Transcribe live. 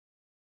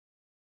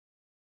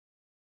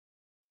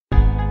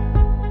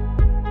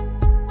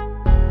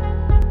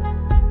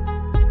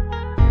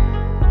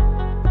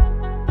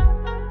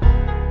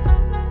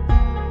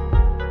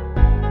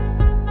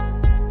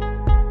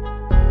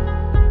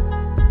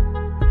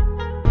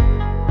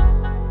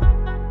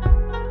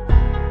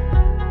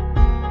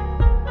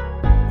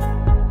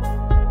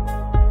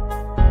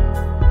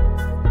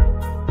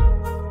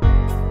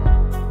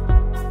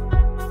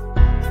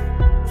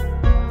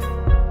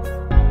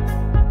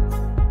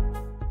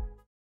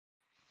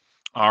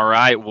All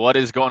right, what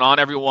is going on,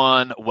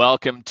 everyone?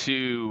 Welcome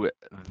to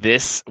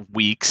this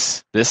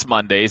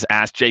Monday's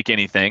Ask Jake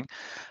Anything.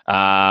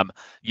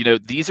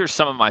 These are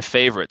some of my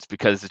favorites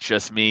because it's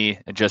just me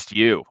and just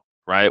you,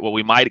 right? What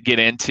we might get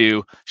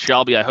into,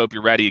 Shelby, I hope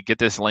you're ready. Get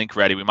this link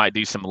ready. We might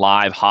do some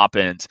live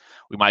hop-ins.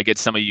 We might get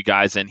some of you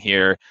guys in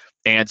here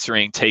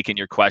answering, taking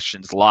your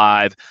questions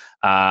live.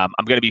 I'm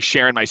going to be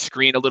sharing my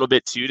screen a little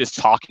bit too, just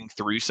talking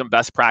through some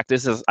best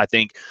practices. I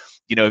think,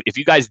 if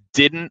you guys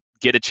didn't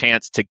get a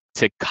chance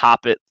to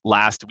cop it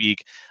last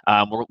week,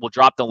 we'll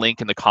drop the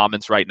link in the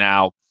comments right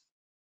now.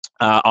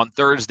 On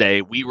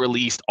Thursday, we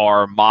released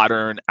our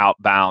modern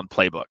outbound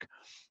playbook.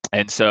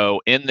 And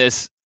so in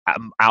this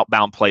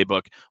outbound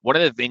playbook, one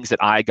of the things that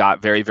I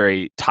got very,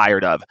 very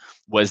tired of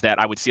was that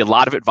I would see a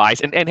lot of advice.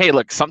 And hey,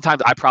 look,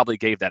 sometimes I probably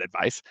gave that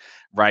advice,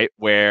 right?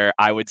 Where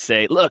I would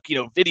say, look,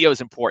 video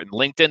is important,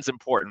 LinkedIn's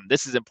important,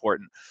 this is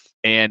important.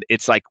 And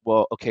it's like,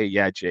 well, okay,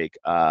 yeah, Jake,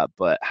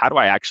 but how do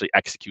I actually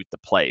execute the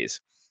plays?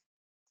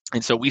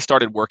 And so we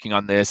started working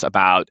on this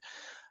about,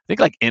 I think,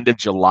 like end of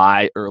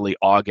July, early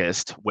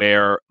August,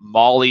 where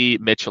Molly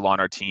Mitchell on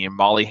our team,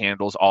 Molly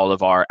handles all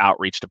of our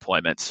outreach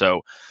deployments.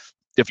 So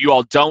if you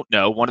all don't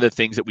know, one of the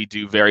things that we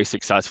do very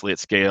successfully at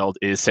Skaled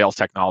is sales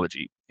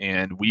technology.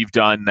 And we've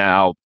done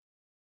now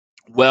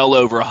well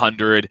over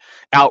 100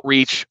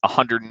 outreach,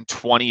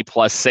 120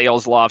 plus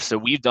sales lofts. So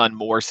we've done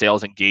more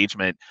sales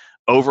engagement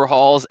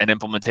overhauls and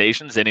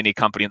implementations than any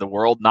company in the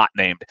world not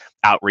named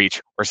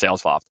outreach or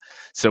sales loft.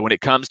 So when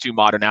it comes to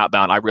modern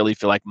outbound, I really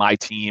feel like my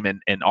team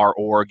and our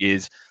org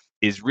is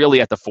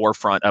really at the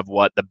forefront of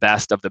what the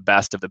best of the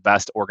best of the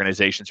best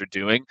organizations are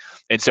doing.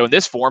 And so in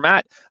this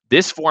format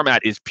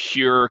is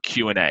pure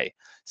Q&A.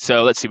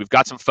 So let's see, we've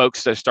got some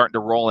folks that are starting to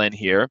roll in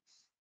here.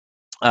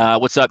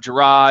 What's up,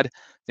 Gerard?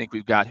 I think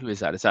we've got, who is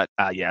that? Is that,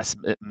 yes,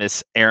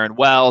 Miss Erin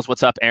Wells.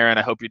 What's up, Erin?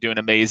 I hope you're doing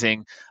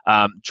amazing.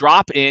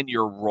 Drop in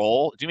your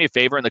role. Do me a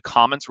favor in the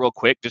comments real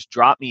quick. Just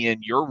drop me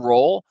in your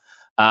role,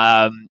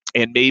 and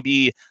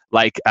maybe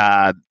like,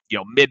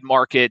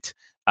 mid-market.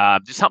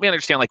 Just help me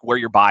understand like where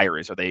your buyer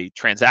is. Are they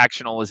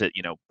transactional? Is it,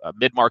 a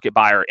mid-market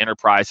buyer,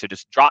 enterprise? So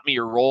just drop me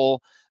your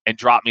role and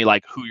drop me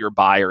like who your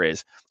buyer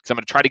is. Because I'm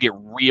going to try to get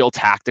real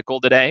tactical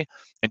today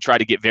and try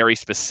to get very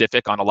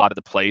specific on a lot of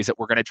the plays that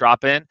we're going to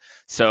drop in.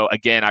 So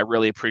again, I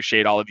really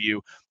appreciate all of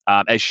you.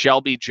 As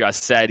Shelby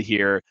just said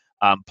here,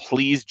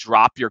 please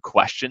drop your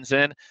questions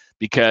in,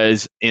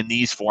 because in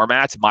these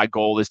formats, my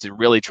goal is to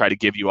really try to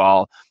give you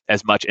all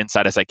as much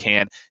insight as I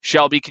can.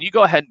 Shelby, can you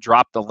go ahead and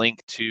drop the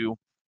link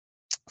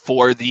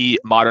for the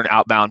modern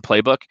outbound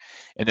playbook?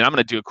 And then I'm going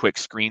to do a quick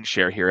screen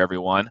share here,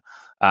 everyone.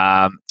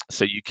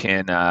 So you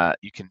can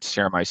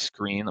share my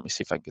screen. Let me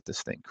see if I can get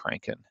this thing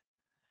cranking.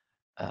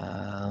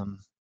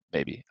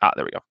 Maybe.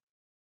 There we go.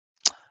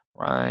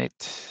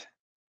 Right.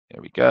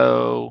 There we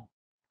go.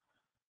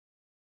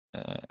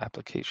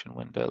 Application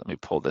window. Let me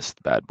pull this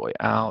bad boy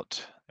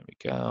out. There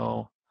we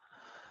go.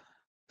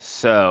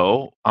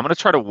 So I'm going to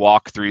try to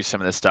walk through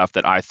some of the stuff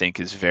that I think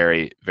is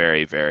very,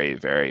 very, very,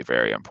 very,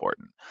 very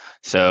important.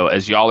 So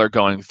as y'all are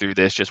going through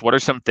this, just what are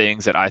some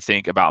things that I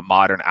think about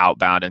modern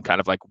outbound and kind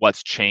of like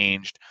what's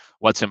changed,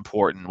 what's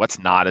important, what's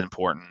not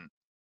important,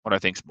 what I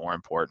think is more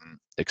important,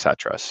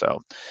 etc.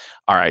 So,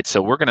 all right,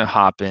 so we're going to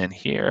hop in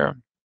here.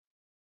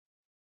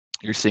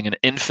 You're seeing an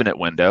infinite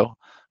window.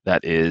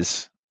 That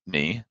is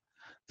me.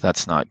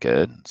 That's not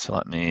good. So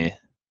let me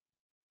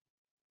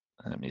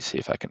see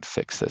if I can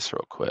fix this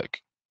real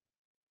quick.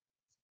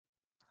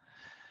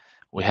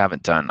 I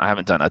haven't done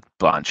a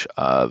bunch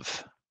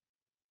of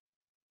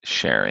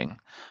sharing.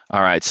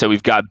 All right, so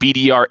we've got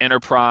BDR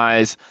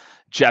Enterprise,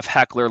 Jeff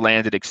Heckler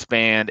landed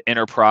Expand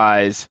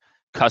Enterprise,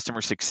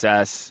 Customer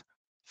Success,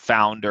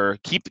 Founder.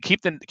 Keep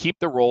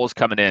the roles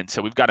coming in.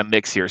 So we've got a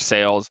mix here.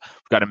 Sales.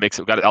 We've got a mix.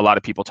 We've got a lot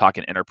of people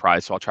talking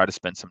enterprise. So I'll try to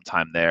spend some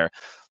time there.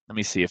 Let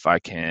me see if I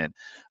can.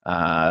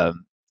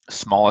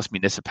 Smallest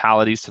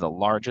municipalities to the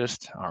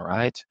largest. All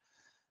right.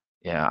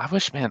 Yeah, I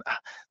wish, man.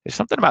 There's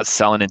something about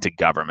selling into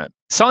government.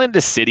 Selling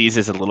into cities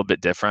is a little bit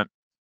different,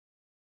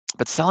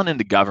 but selling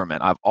into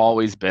government, I've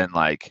always been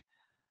like,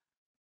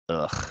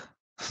 ugh.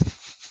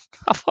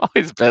 I've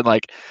always been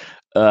like,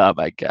 oh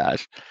my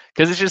gosh,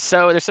 because it's just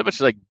there's so much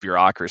like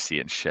bureaucracy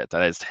and shit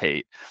that I just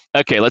hate.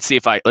 Okay, let's see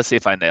if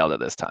I nailed it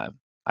this time.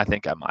 I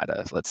think I might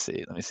have. Let's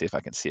see. Let me see if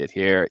I can see it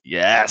here.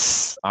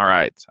 Yes. All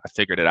right. I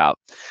figured it out.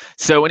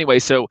 So anyway,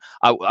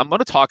 I'm going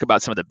to talk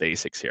about some of the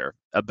basics here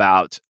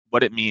about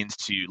what it means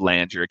to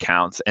land your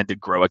accounts and to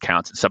grow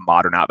accounts in some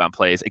modern outbound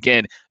plays.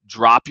 Again,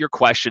 drop your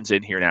questions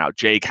in here now.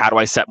 Jake, how do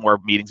I set more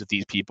meetings with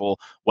these people?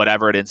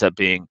 Whatever it ends up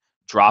being,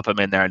 drop them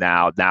in there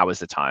now. Now is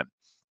the time.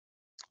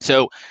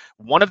 So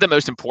one of the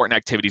most important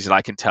activities that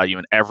I can tell you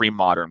in every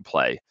modern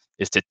play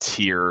is to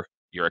tier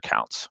your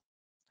accounts,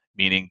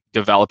 meaning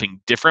developing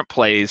different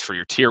plays for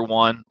your tier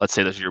 1. Let's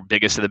say those are your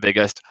biggest of the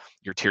biggest.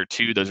 Your tier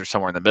 2, those are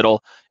somewhere in the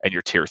middle, and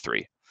your tier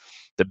 3.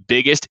 The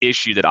biggest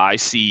issue that I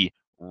see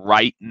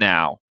right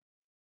now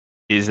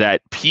is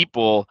that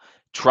people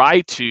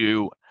try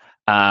to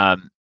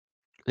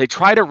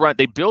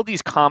they build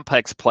these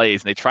complex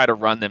plays and they try to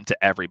run them to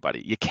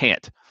everybody. You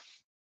can't.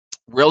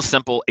 Real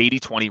simple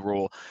 80-20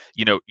 rule.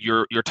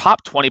 Your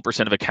top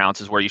 20% of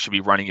accounts is where you should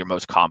be running your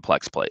most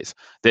complex plays.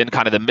 Then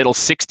kind of the middle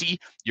 60,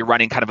 you're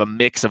running kind of a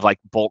mix of like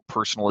bulk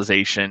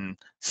personalization,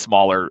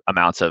 smaller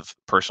amounts of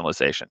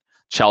personalization.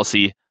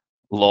 Chelsea,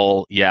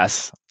 lol,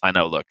 yes, I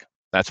know, look,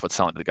 that's what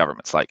selling to the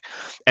government's like.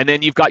 And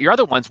then you've got your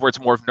other ones where it's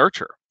more of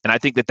nurture. And I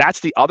think that that's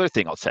the other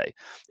thing I'll say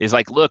is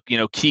like, look,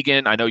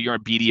 Keegan, I know you're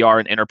in BDR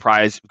and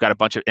enterprise. We've got a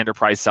bunch of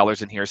enterprise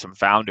sellers in here, some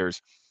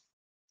founders.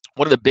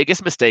 One of the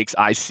biggest mistakes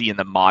I see in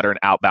the modern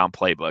outbound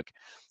playbook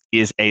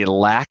is a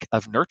lack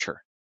of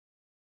nurture.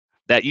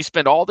 That you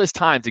spend all this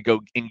time to go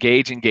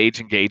engage,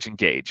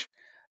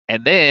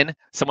 and then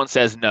someone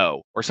says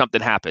no or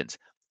something happens,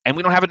 and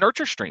we don't have a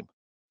nurture stream.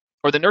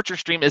 Or the nurture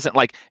stream isn't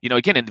like,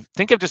 again, and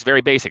think of just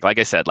very basic, like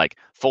I said, like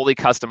fully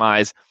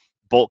customized,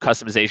 bulk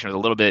customization with a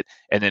little bit,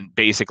 and then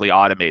basically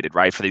automated,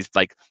 right? For these,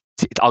 like,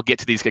 I'll get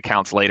to these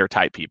accounts later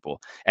type people.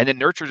 And then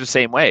nurture is the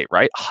same way,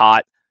 right?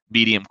 Hot,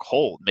 medium,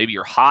 cold. Maybe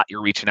you're hot,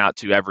 you're reaching out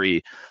to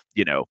every,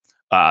 3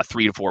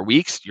 to 4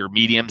 weeks, your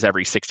mediums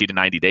every 60 to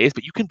 90 days,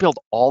 but you can build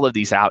all of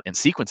these out in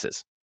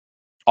sequences,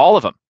 all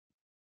of them.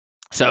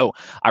 So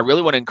I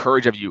really want to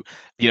encourage of you,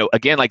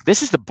 again, like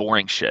this is the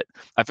boring shit.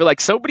 I feel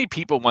like so many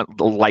people want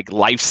like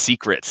life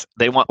secrets.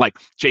 They want like,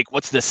 Jake,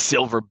 what's the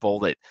silver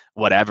bullet,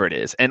 whatever it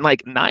is. And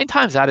like 9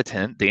 times out of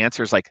 10, the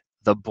answer is like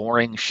the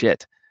boring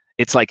shit.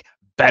 It's like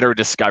better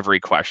discovery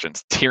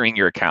questions, tiering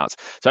your accounts.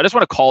 So I just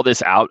want to call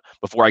this out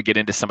before I get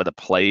into some of the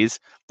plays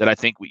that I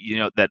think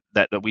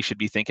that we should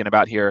be thinking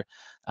about here.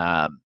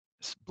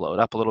 Just blow it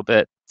up a little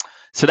bit.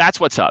 So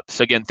that's what's up.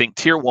 So again, think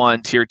tier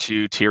 1, tier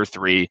 2, tier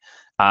 3.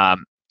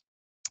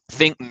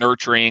 Think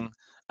nurturing,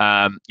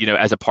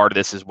 as a part of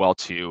this as well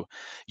too.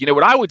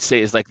 What I would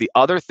say is like the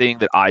other thing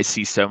that I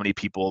see so many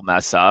people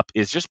mess up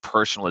is just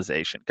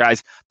personalization.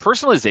 Guys,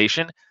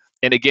 personalization,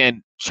 and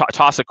again,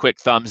 toss a quick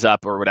thumbs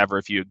up or whatever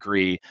if you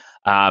agree.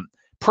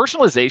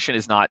 Personalization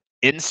is not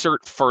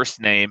insert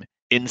first name,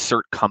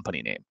 insert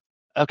company name.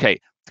 Okay,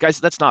 guys,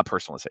 that's not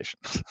personalization.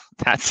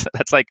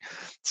 that's like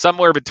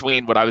somewhere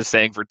between what I was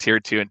saying for tier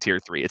 2 and tier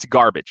 3. It's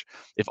garbage.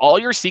 If all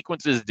your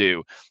sequences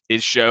do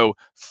is show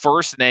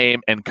first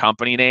name and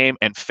company name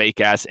and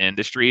fake ass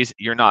industries,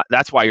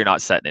 that's why you're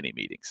not setting any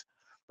meetings,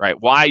 right?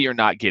 Why you're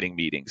not getting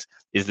meetings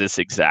is this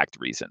exact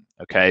reason.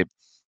 Okay.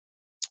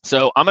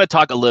 So I'm going to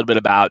talk a little bit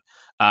about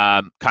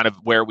kind of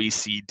where we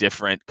see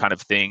different kind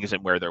of things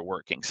and where they're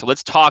working. So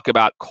let's talk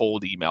about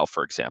cold email,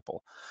 for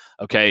example.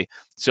 Okay,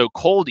 so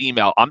cold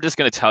email, I'm just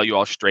going to tell you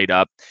all straight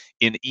up,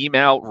 in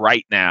email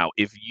right now,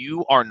 if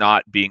you are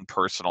not being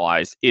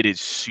personalized, it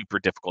is super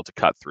difficult to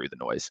cut through the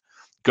noise.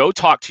 Go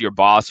talk to your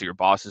boss or your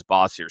boss's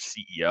boss, your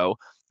CEO,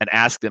 and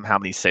ask them how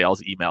many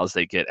sales emails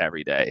they get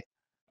every day.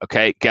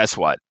 Okay, guess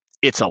what?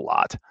 It's a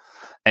lot.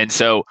 And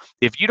so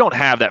if you don't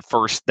have that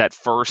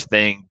first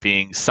thing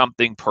being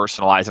something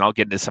personalized, and I'll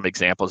get into some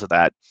examples of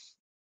that,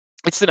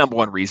 it's the number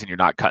one reason you're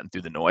not cutting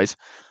through the noise.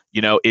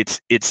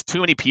 It's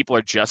too many people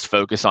are just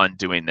focused on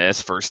doing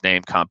this first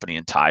name, company,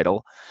 and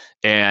title,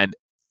 and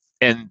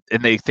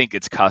they think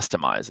it's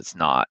customized. It's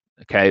not.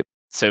 Okay.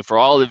 So for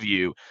all of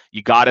you,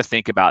 you got to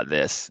think about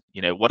this.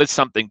 What is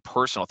something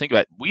personal? Think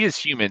about it. We as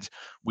humans,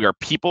 we are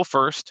people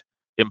first,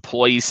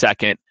 employees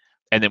second,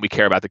 and then we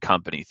care about the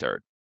company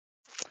third.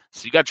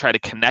 So you got to try to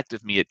connect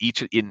with me at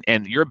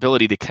and your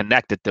ability to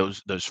connect at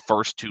those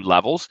first 2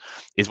 levels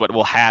is what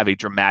will have a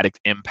dramatic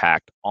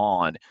impact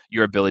on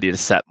your ability to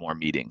set more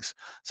meetings.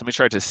 So let me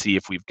try to see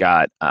if we've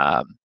got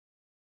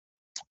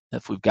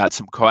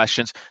some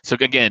questions. So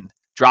again,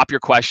 drop your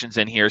questions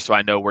in here so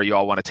I know where you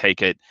all want to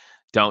take it.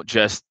 Don't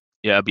just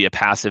be a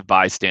passive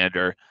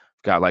bystander.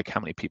 We've got like how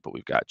many people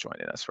we've got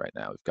joining us right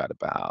now? We've got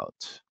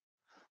about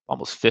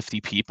almost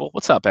 50 people.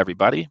 What's up,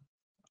 everybody?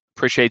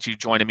 Appreciate you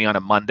joining me on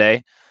a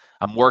Monday.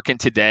 I'm working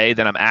today.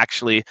 Then I'm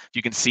actually, if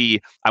you can see,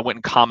 I went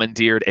and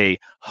commandeered a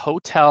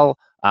hotel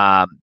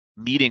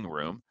meeting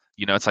room.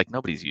 It's like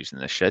nobody's using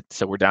this shit.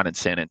 So we're down in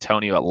San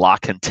Antonio at La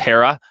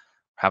Cantera,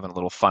 having a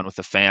little fun with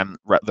the fam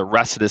the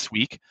rest of this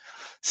week.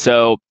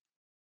 So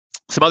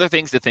some other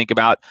things to think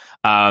about,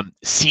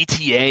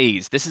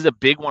 CTAs. This is a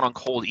big one on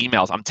cold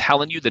emails. I'm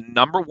telling you, the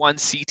number one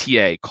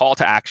CTA, call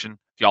to action,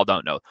 if y'all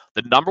don't know,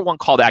 the number one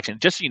call to action,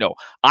 just so you know,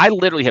 I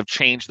literally have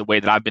changed the way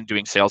that I've been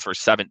doing sales for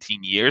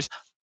 17 years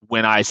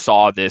when I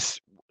saw this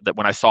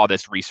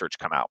research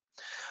come out.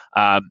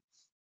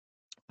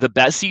 The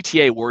best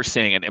CTA we're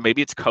seeing, and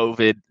maybe it's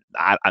COVID,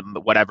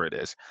 whatever it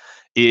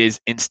is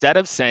instead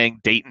of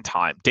saying date and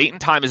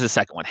time is the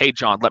second one. Hey,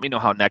 John, let me know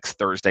how next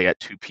Thursday at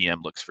 2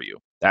 p.m. looks for you.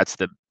 That's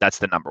the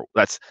number.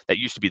 That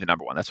used to be the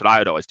number one. That's what I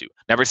would always do.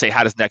 Never say,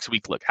 how does next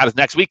week look? How does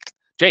next week,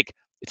 Jake?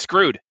 It's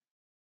screwed.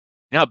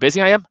 You know how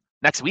busy I am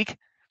next week?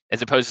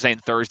 As opposed to saying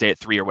Thursday at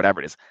 3 or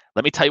whatever it is.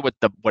 Let me tell you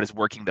what is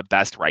working the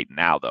best right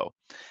now, though.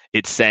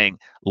 It's saying,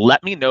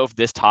 let me know if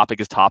this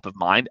topic is top of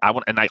mind.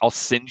 I'll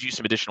send you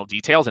some additional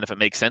details, and if it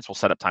makes sense, we'll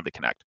set up time to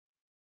connect.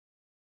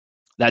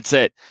 That's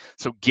it.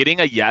 So getting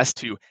a yes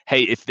to,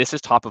 hey, if this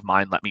is top of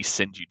mind, let me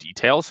send you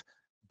details.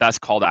 Best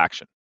call to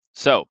action.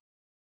 So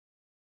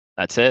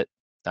that's it.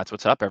 That's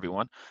what's up,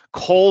 everyone.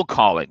 Cold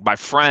calling, my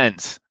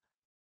friends.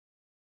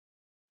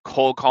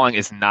 Cold calling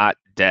is not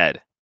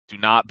dead. Do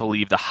not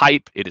believe the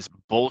hype. It is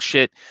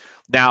bullshit.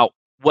 Now,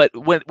 what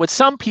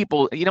some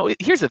people,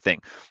 here's the thing.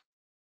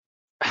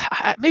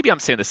 Maybe I'm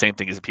saying the same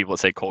thing as the people that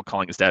say cold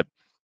calling is dead.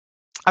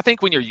 I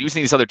think when you're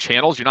using these other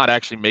channels, you're not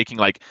actually making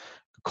like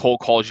cold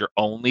calls your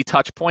only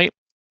touch point,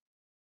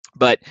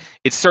 but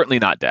it's certainly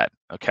not dead.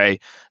 Okay.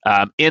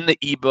 In the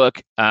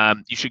ebook,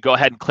 you should go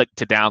ahead and click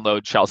to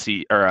download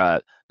Chelsea, or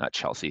not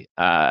Chelsea,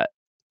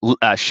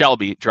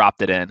 Shelby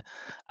dropped it in.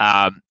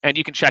 And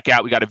you can check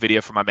out, we got a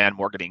video from my man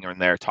Morgan in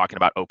there talking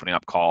about opening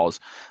up calls.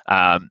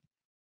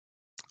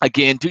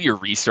 Again, do your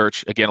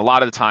research. Again, a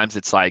lot of the times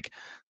it's like,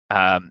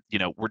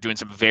 we're doing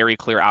some very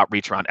clear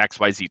outreach around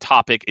XYZ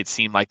topic. It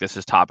seemed like this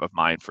is top of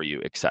mind for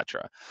you,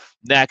 etc.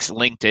 Next,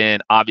 LinkedIn.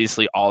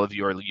 Obviously, all of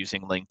you are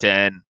using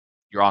LinkedIn.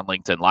 You're on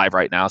LinkedIn Live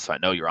right now, so I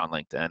know you're on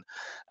LinkedIn.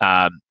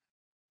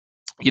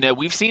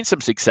 We've seen some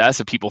success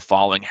of people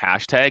following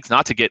hashtags,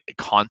 not to get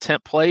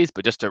content plays,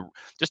 but just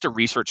to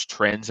research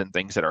trends and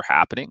things that are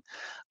happening.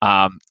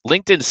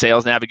 LinkedIn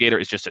Sales Navigator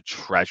is just a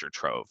treasure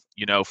trove.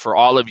 For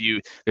all of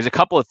you, there's a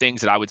couple of things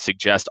that I would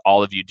suggest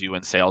all of you do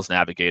in Sales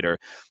Navigator.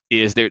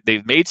 Is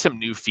they've made some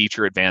new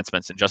feature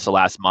advancements in just the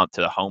last month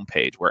to the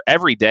homepage, where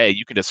every day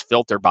you can just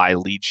filter by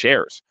lead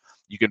shares.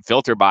 You can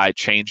filter by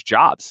change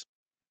jobs.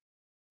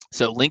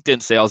 So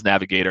LinkedIn Sales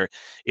Navigator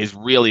is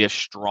really a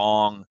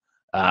strong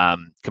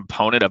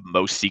component of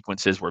most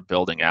sequences we're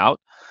building out.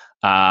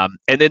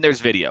 And then there's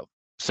video.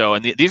 So,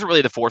 and these are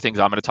really the four things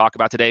I'm going to talk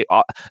about today.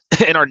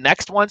 In our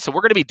next one, so we're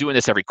going to be doing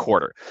this every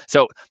quarter.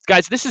 So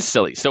guys, this is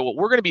silly. So what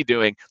we're going to be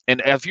doing,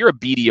 and if you're a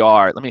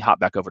BDR, let me hop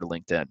back over to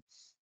LinkedIn.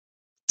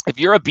 If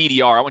you're a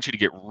BDR, I want you to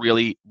get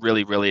really,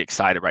 really, really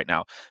excited right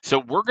now. So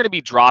we're going to be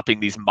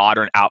dropping these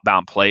modern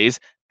outbound plays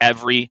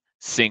every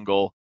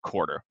single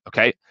quarter,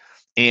 okay?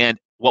 And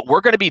what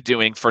we're going to be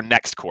doing for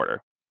next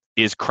quarter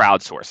is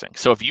crowdsourcing.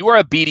 So if you are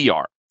a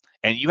BDR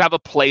and you have a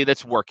play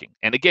that's working,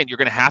 and again, you're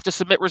going to have to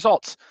submit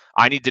results.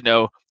 I need to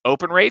know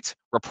open rates,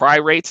 reply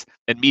rates,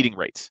 and meeting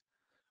rates.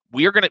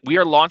 We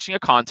are launching a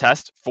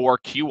contest for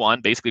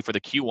Q1, basically for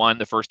the Q1,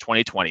 the first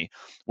 2020,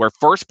 where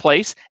first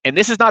place, and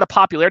this is not a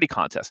popularity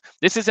contest.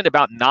 This isn't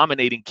about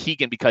nominating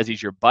Keegan because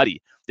he's your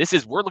buddy.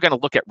 We're going to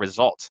look at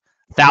results.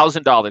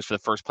 $1,000 for the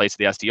first place of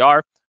the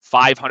SDR,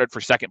 $500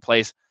 for second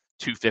place,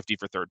 $250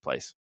 for third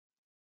place.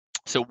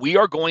 So we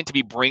are going to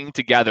be bringing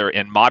together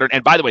in modern,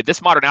 and by the way,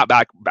 this modern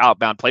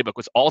outbound playbook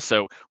was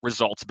also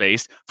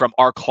results-based from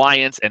our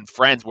clients and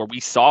friends where we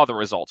saw the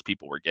results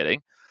people were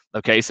getting.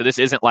 Okay, so this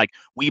isn't like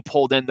we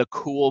pulled in the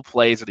cool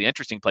plays or the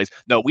interesting plays.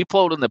 No, we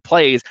pulled in the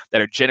plays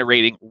that are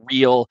generating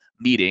real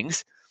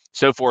meetings.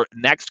 So for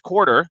next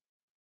quarter,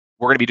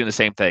 we're going to be doing the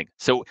same thing.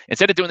 So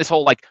instead of doing this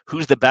whole like,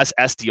 who's the best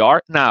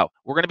SDR? No,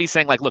 we're going to be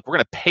saying like, look, we're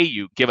going to pay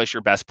you, give us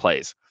your best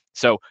plays.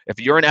 So if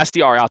you're an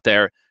SDR out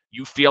there,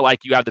 you feel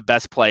like you have the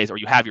best plays, or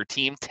you have your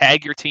team,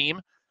 tag your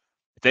team.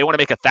 If they want to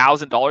make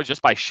 $1,000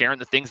 just by sharing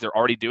the things they're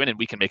already doing, and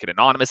we can make it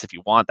anonymous if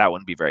you want, that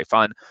wouldn't be very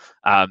fun.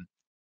 But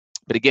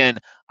again,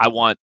 I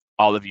want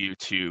all of you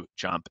to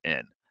jump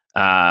in,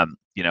 and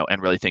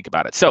really think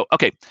about it. So,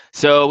 okay,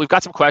 so we've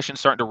got some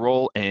questions starting to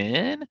roll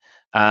in.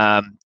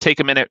 Take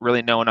a minute,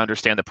 really know and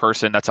understand the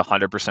person. That's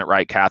 100%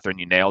 right, Catherine.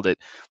 You nailed it.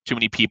 Too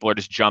many people are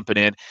just jumping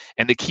in.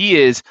 And the key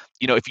is,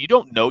 if you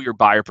don't know your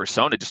buyer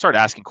persona, just start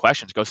asking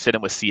questions. Go sit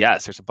in with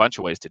CS. There's a bunch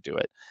of ways to do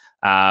it.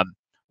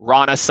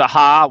 Rana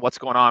Saha, what's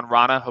going on,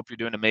 Rana? Hope you're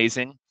doing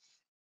amazing.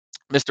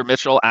 Mr.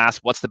 Mitchell asked,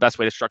 what's the best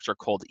way to structure a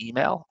cold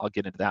email? I'll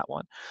get into that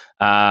one.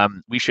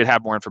 We should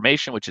have more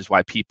information, which is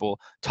why people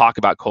talk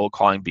about cold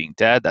calling being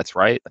dead. That's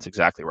right. That's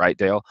exactly right,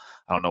 Dale.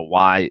 I don't know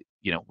why,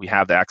 we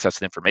have the access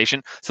to the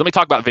information. So let me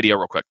talk about video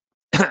real quick.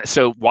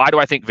 So why do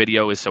I think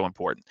video is so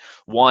important?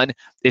 One,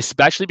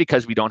 especially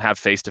because we don't have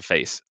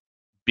face-to-face.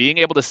 Being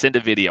able to send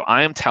a video,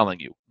 I am telling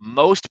you,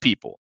 most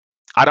people,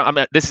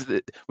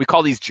 we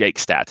call these Jake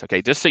stats,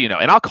 okay? Just so you know,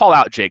 and I'll call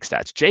out Jake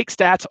stats. Jake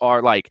stats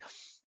are like,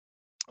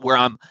 where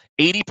I'm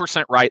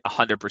 80% right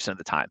 100% of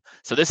the time.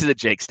 So this is a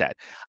Jake stat.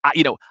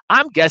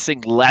 I'm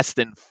guessing less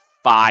than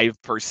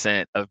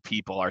 5% of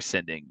people are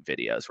sending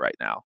videos right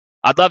now.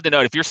 I'd love to know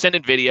if you're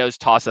sending videos,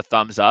 toss a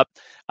thumbs up.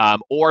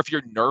 Or if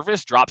you're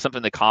nervous, drop something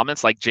in the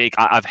comments like, Jake,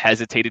 I've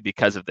hesitated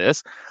because of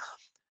this.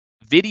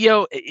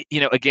 Video,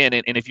 again,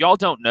 and if y'all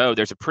don't know,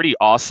 there's a pretty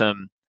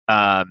awesome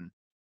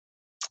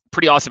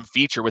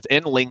feature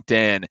within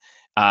LinkedIn.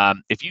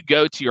 If you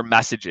go to your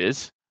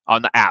messages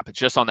on the app, it's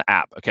just on the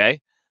app,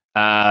 okay?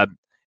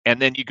 And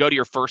then you go to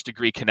your first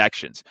degree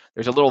connections.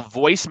 There's a little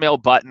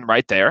voicemail button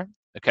right there,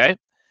 okay?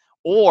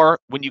 Or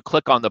when you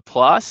click on the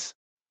plus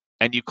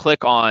and you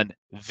click on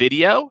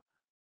video,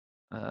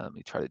 let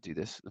me try to do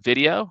this.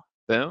 Video,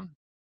 boom,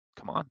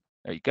 come on,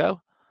 there you go.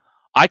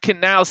 I can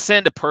now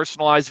send a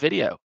personalized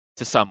video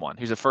to someone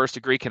who's a first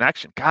degree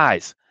connection.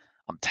 Guys,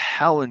 I'm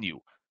telling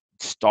you,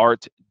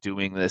 start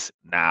doing this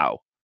now.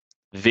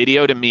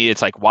 Video to me,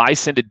 it's like, why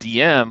send a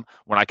DM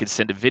when I could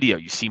send a video?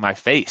 You see my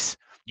face.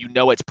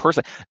 It's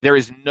personal. There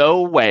is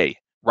no way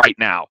right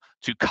now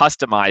to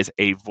customize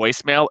a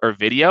voicemail or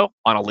video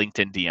on a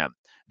LinkedIn DM.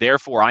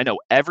 Therefore, I know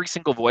every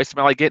single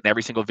voicemail I get and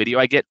every single video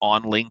I get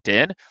on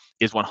LinkedIn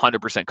is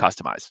 100%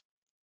 customized.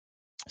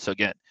 So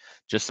again,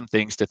 just some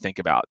things to think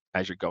about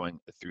as you're going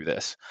through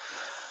this.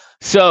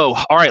 So,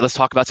 all right, let's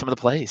talk about some of the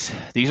plays.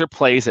 These are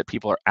plays that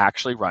people are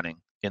actually running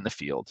in the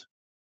field,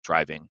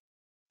 driving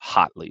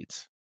hot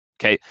leads.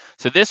 Okay,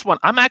 so this one,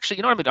 I'm actually,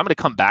 you know what, I'm going to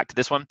come back to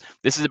this one.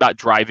 This is about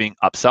driving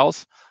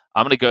upsells.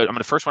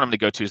 First one I'm going to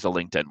go to is the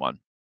LinkedIn one.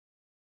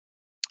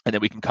 And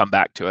then we can come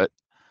back to it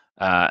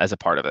as a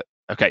part of it.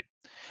 Okay,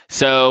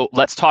 so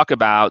let's talk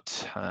about,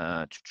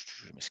 let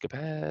me skip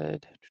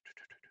ahead.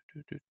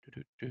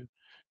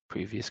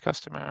 Previous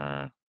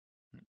customer.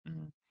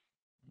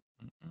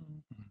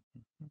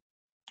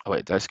 Oh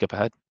wait, did I skip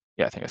ahead?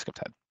 Yeah, I think I skipped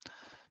ahead.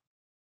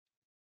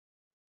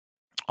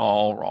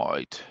 All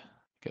right,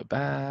 go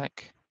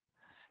back.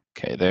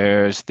 Okay,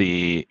 there's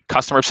the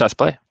customer obsessed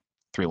play,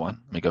 3-1.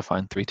 Let me go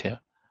find 3-2.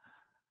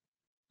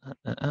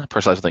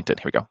 Personalized LinkedIn,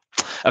 here we go.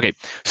 Okay,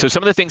 so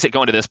some of the things that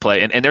go into this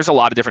play, and there's a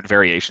lot of different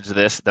variations of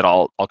this that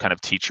I'll kind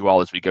of teach you all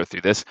as we go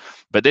through this,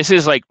 but this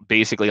is like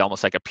basically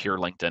almost like a pure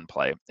LinkedIn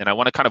play. And I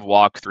want to kind of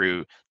walk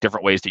through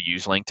different ways to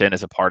use LinkedIn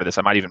as a part of this.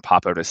 I might even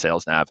pop over to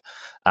Sales Nav.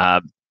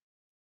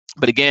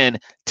 But again,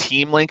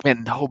 Team Link,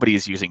 man, nobody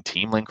is using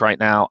Team Link right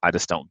now. I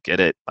just don't get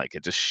it. Like,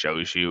 it just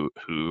shows you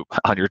who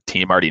on your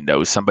team already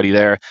knows somebody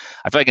there.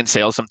 I feel like in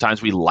sales,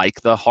 sometimes we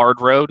like the hard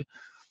road.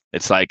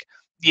 It's like,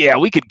 yeah,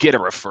 we could get a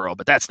referral,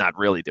 but that's not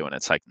really doing it.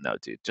 It's like, no,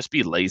 dude, just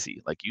be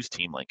lazy. Like, use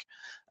Team Link.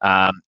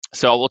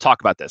 So we'll talk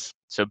about this.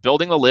 So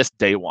building the list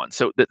day one.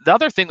 So the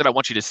other thing that I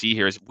want you to see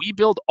here is we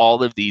build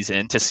all of these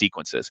into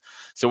sequences.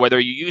 So whether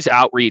you use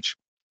Outreach,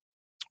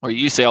 or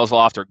you use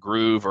SalesLoft or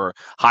Groove or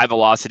high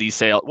velocity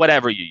sale,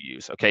 whatever you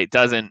use. Okay, it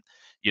doesn't,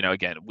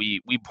 again, we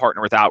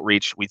partner with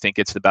Outreach. We think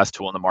it's the best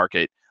tool in the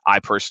market.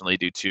 I personally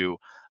do too.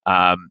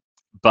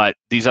 But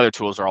these other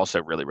tools are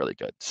also really, really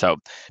good. So,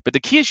 but the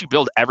key is you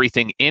build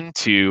everything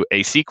into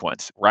a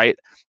sequence, right?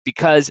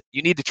 Because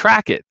you need to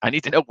track it. I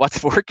need to know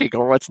what's working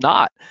or what's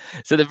not.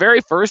 So the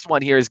very first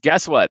one here is,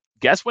 guess what?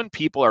 Guess when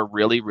people are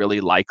really, really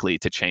likely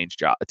to change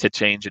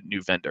a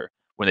new vendor.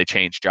 When they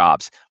change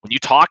jobs. When you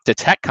talk to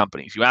tech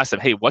companies, you ask them,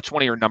 hey, what's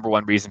one of your number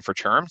one reason for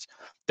terms?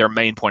 Their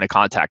main point of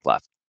contact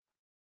left,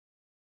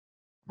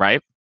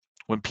 right?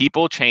 When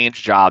people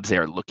change jobs, they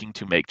are looking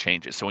to make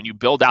changes. So when you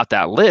build out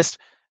that list,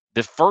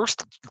 the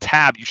first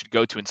tab you should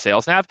go to in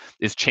Sales Nav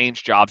is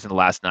change jobs in the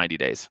last 90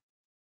 days,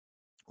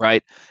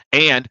 right?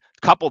 And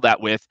couple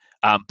that with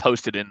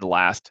posted in the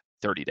last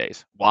 30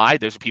 days. Why?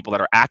 There's people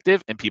that are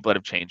active and people that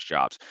have changed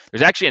jobs.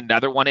 There's actually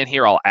another one in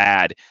here I'll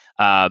add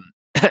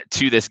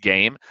to this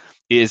game.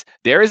 Is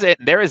there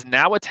is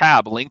now a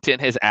tab LinkedIn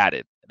has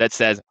added that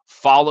says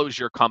follows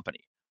your company.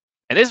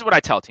 And this is what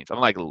I tell teams. I'm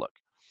like, look,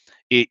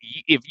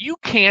 if you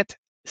can't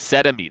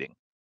set a meeting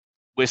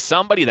with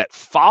somebody that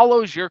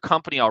follows your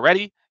company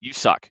already, you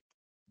suck.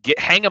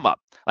 Hang them up.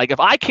 Like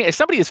if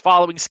somebody is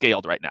following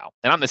Skaled right now,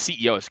 and I'm the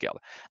CEO of Skaled,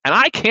 and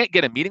I can't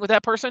get a meeting with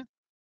that person,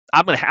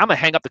 I'm gonna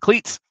hang up the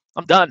cleats.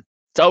 I'm done.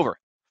 It's over.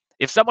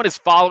 If someone is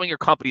following your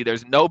company,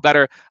 there's no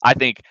better, I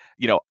think,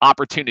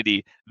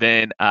 opportunity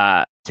than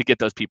to get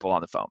those people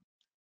on the phone.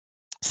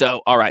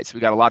 So, all right, so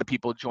we got a lot of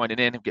people joining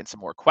in. I'm getting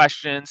some more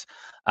questions.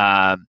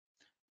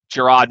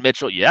 Gerard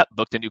Mitchell, yep,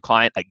 booked a new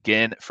client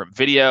again from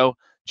video.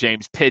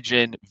 James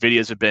Pigeon,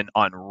 videos have been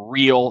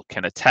unreal,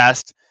 can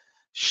attest.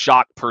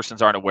 Shocked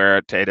persons aren't aware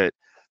of it.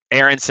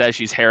 Erin says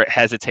she's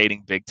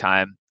hesitating big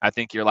time. I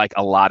think you're like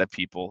a lot of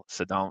people,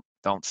 so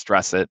don't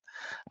stress it.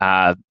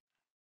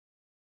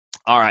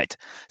 All right.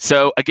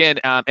 So again,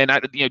 and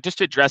just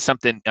to address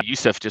something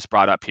Yusuf just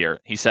brought up here,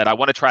 he said, I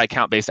want to try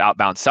account-based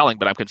outbound selling,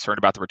 but I'm concerned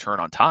about the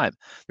return on time.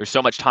 There's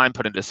so much time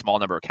put into a small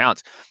number of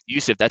accounts.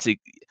 Yusuf,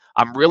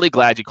 I'm really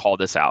glad you called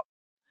this out,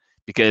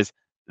 because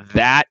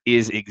that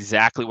is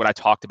exactly what I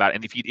talked about.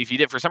 And if you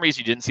did, for some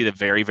reason, you didn't see the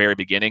very, very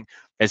beginning,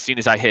 as soon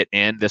as I hit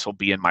end, this will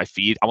be in my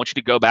feed. I want you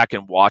to go back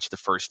and watch the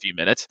first few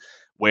minutes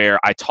where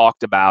I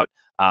talked about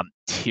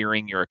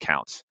tiering your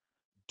accounts.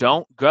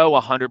 Don't go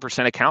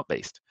 100%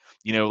 account-based.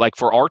 Like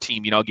for our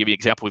team, I'll give you an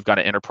example. We've got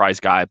an enterprise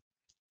guy.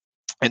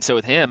 And so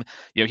with him,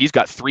 he's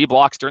got 3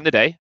 blocks during the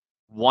day.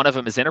 One of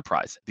them is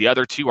enterprise. The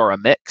other 2 are a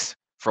mix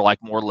for like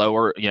more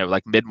lower,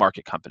 like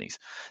mid-market companies.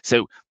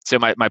 So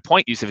my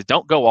point, Yusuf, is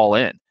don't go all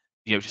in.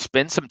 Just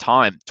spend some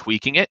time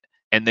tweaking it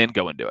and then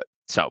go and do it.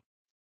 So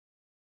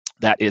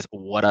that is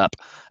what up.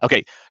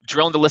 Okay,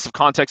 drill into list of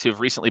contacts who have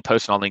recently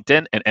posted on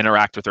LinkedIn and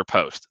interact with their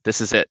post. This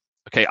is it.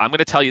 Okay, I'm going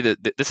to tell you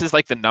that this is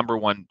like the number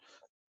one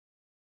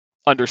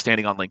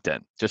understanding on LinkedIn,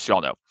 just so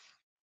y'all know.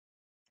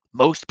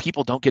 Most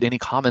people don't get any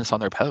comments on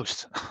their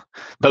posts.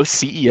 Most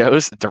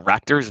CEOs,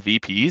 directors,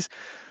 VPs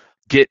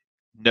get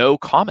no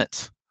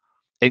comments.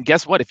 And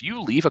guess what? If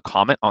you leave a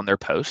comment on their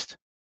post,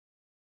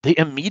 they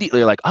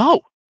immediately are like,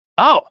 oh,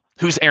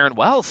 who's Aaron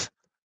Wells?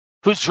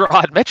 Who's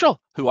Gerard Mitchell?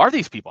 Who are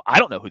these people? I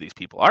don't know who these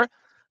people are.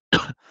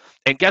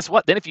 And guess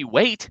what? Then if you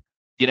wait,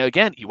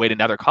 again, you wait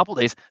another couple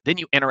days, then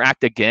you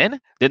interact again,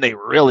 then they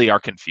really are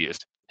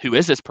confused. Who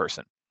is this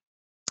person?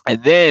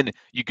 And then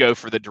you go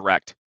for the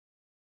direct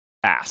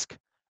ask.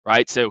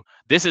 right? So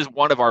this is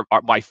one of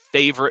my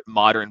favorite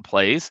modern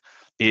plays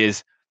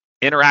is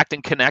interact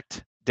and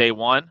connect day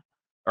one,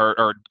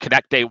 or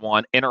connect day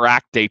one,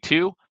 interact day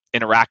two,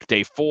 interact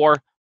day four,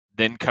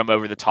 then come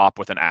over the top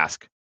with an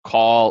ask,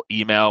 call,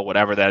 email,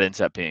 whatever that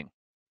ends up being.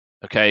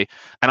 Okay.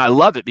 And I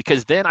love it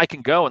because then I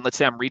can go and let's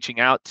say I'm reaching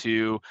out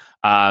to,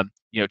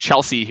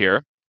 Chelsea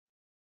here.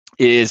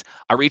 Is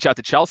I reach out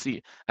to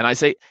Chelsea and I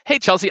say, hey,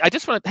 Chelsea, I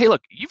just want to, hey,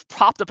 look, you've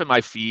popped up in my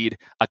feed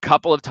a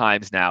couple of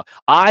times now.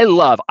 I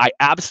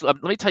absolutely,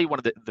 let me tell you one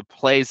of the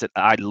plays that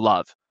I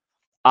love.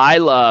 I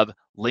love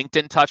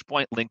LinkedIn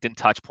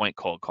touchpoint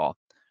cold call.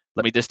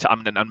 Let me just,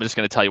 I'm just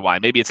going to tell you why.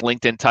 Maybe it's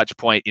LinkedIn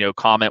touchpoint,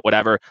 comment,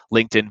 whatever,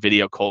 LinkedIn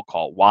video cold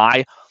call.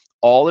 Why?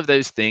 All of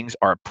those things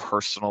are a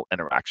personal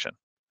interaction.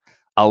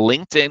 A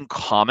LinkedIn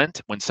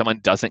comment, when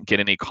someone doesn't get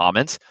any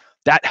comments,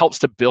 that helps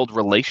to build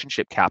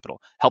relationship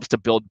capital, helps to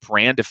build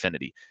brand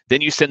affinity.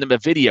 Then you send them a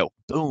video,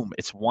 boom,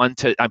 it's one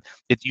to,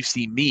 if you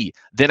see me,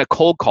 then a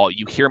cold call,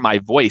 you hear my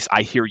voice,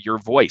 I hear your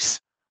voice.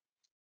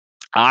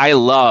 I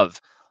love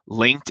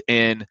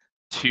LinkedIn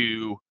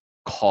to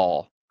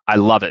call. I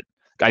love it.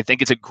 I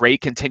think it's a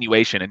great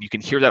continuation, and you can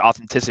hear that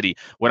authenticity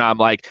when I'm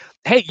like,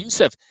 hey,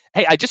 Yusuf,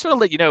 hey, I just want to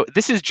let you know,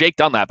 this is Jake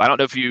Dunlap. I don't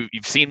know if you've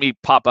seen me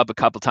pop up a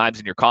couple times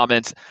in your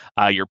comments.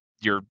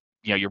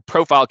 Your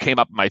profile came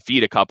up in my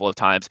feed a couple of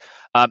times.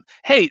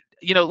 Hey,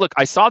 look,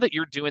 I saw that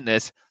you're doing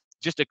this.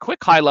 Just a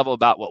quick high level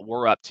about what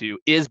we're up to.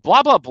 Is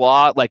blah, blah,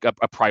 blah like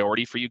a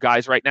priority for you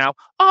guys right now?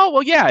 Oh,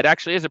 well, yeah, it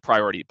actually is a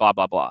priority, blah,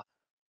 blah, blah.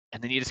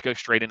 And then you just go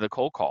straight into the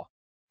cold call.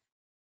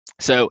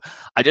 So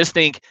I just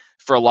think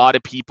for a lot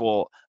of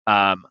people,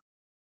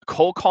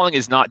 cold calling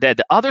is not dead.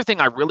 The other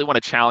thing I really want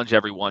to challenge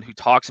everyone who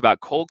talks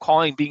about cold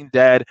calling being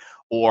dead,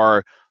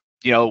 or,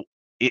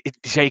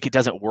 Jake, it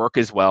doesn't work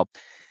as well.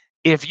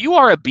 If you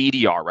are a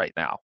BDR right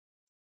now,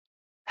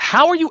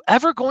 how are you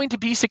ever going to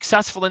be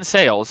successful in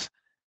sales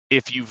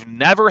if you've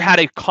never had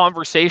a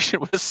conversation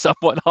with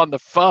someone on the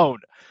phone?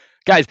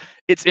 Guys,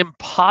 it's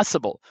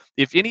impossible.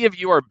 If any of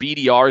you are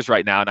BDRs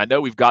right now, and I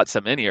know we've got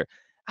some in here,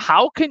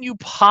 how can you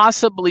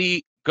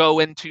possibly go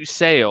into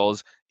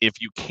sales if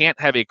you can't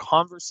have a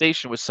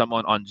conversation with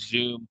someone on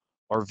Zoom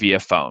or via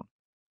phone?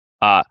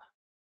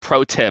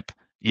 Pro tip,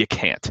 you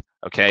can't.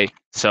 Okay.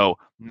 So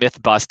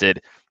myth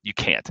busted, you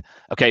can't.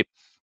 Okay.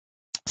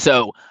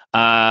 So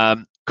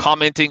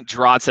commenting,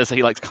 Gerard says that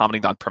he likes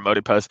commenting on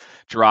promoted posts.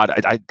 Gerard,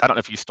 I don't know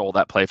if you stole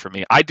that play from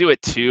me. I do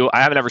it too.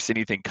 I haven't ever seen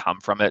anything come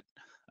from it.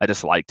 I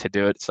just like to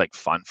do it. It's like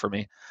fun for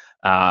me.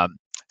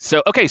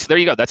 So there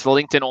you go. That's the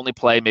LinkedIn only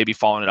play, maybe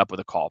following it up with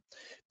a call.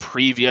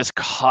 Previous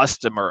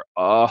customer.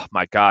 Oh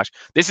my gosh.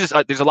 This is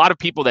there's a lot of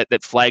people that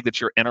flag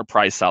that you're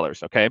enterprise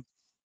sellers, okay?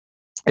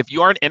 If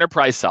you are an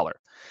enterprise seller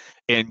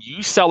and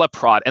you sell a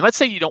product, and let's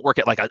say you don't work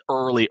at like an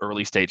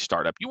early stage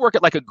startup, you work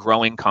at like a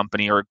growing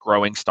company or a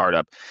growing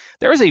startup,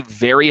 there is a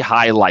very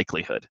high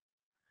likelihood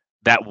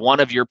that one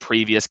of your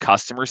previous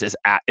customers is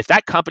if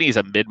that company is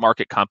a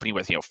mid-market company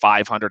with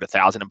 500,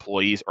 1,000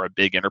 employees, or a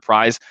big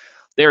enterprise,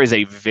 there is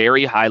a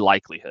very high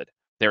likelihood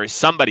there is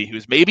somebody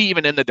who's maybe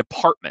even in the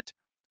department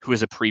who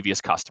is a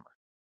previous customer.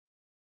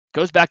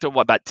 Goes back to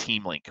what about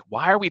Team Link?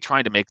 Why are we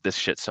trying to make this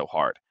shit so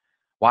hard?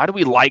 Why do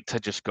we like to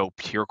just go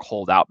pure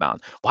cold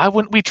outbound? Why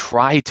wouldn't we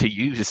try to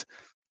use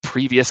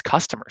previous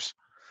customers?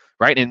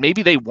 Right? And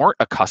maybe they weren't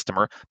a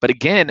customer, but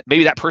again,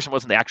 maybe that person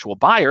wasn't the actual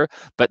buyer,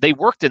 but they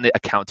worked in the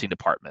accounting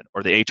department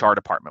or the HR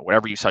department,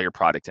 whatever you sell your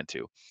product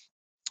into.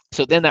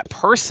 So then that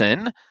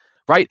person,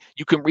 right?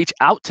 You can reach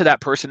out to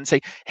that person and say,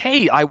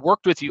 "Hey, I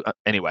worked with you."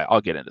 Anyway, I'll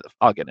get into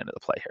the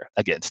play here.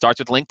 Again, starts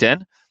with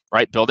LinkedIn,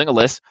 right? Building a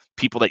list,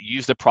 people that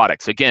use the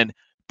products. Again,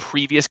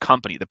 previous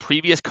company. The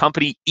previous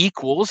company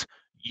equals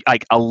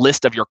like a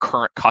list of your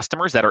current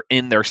customers that are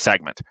in their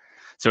segment.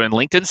 So in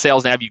LinkedIn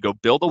Sales Nav, you go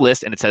build a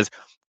list and it says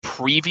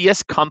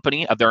previous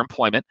company of their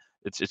employment.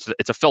 It's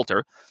a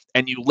filter,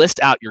 and you list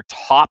out your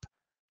top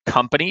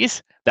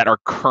companies that are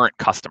current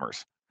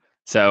customers.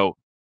 So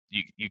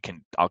you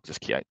can, I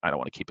don't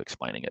want to keep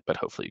explaining it, but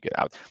hopefully you get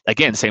out.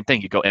 Again, same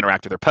thing. You go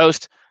interact with their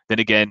post, then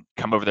again,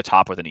 come over the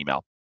top with an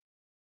email,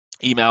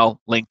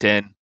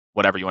 LinkedIn,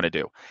 whatever you want to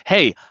do.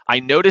 Hey, I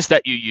noticed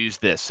that you use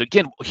this. So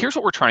again, here's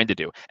what we're trying to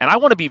do. And I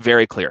want to be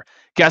very clear.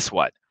 Guess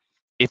what?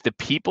 If the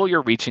people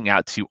you're reaching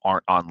out to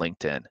aren't on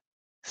LinkedIn,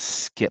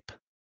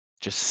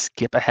 just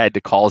skip ahead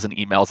to calls and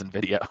emails and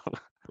video,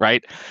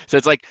 right? So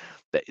it's like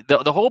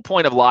the whole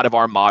point of a lot of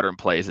our modern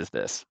plays is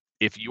this.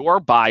 If your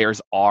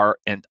buyers are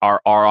on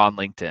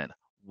LinkedIn,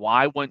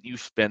 why wouldn't you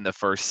spend the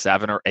first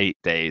 7 or 8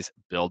 days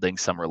building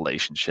some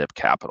relationship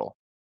capital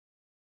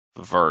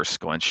versus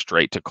going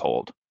straight to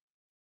cold?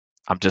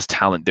 I'm just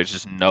telling, there's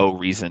just no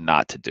reason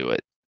not to do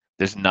it.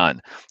 There's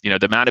none.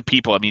 The amount of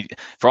people, I mean,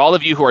 for all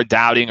of you who are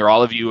doubting or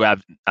all of you who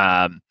have,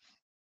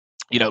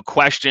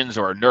 questions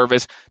or are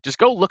nervous, just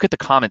go look at the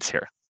comments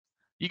here.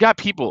 You got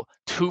people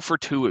 2 for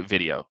 2 with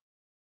video,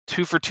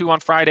 2 for 2 on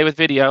Friday with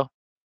video.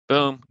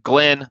 Boom.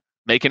 Glenn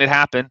making it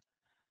happen.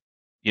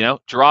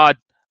 Gerard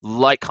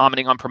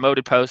commenting on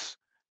promoted posts,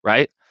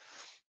 right?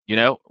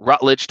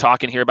 Rutledge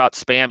talking here about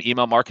spam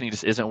email marketing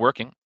just isn't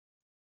working.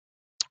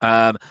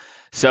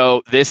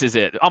 So this is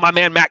it. Oh, my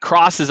man Matt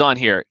Cross is on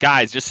here.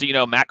 Guys, just so you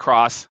know, Matt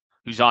Cross,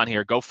 who's on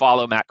here, go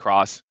follow Matt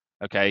Cross.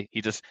 Okay.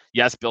 He just,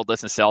 yes, build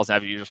lists and sales and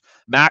have users.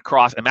 Matt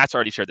Cross, and Matt's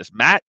already shared this.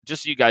 Matt,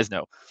 just so you guys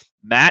know,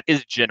 Matt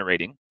is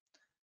generating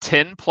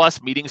 10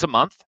 plus meetings a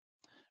month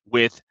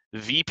with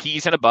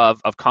VPs and above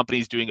of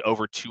companies doing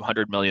over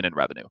 200 million in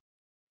revenue.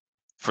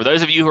 For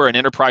those of you who are in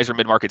enterprise or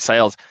mid-market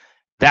sales,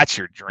 that's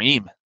your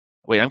dream.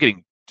 Wait, I'm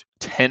getting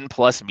 10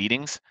 plus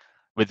meetings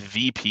with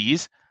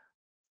VPs.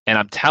 And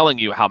I'm telling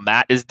you how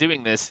Matt is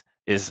doing this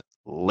is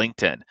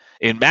LinkedIn.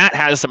 And Matt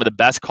has some of the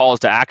best calls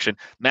to action.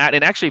 Matt,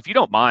 and actually, if you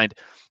don't mind,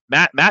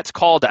 Matt's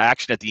call to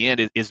action at the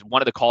end is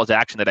one of the calls to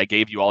action that I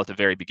gave you all at the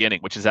very beginning,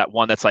 which is that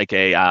one that's like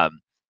a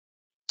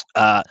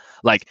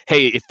like,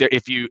 hey,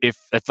 if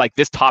it's like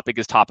this topic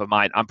is top of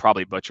mind, I'm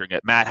probably butchering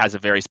it. Matt has a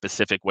very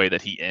specific way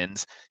that he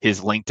ends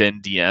his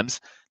LinkedIn DMs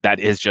that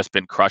has just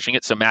been crushing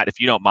it. So Matt, if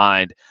you don't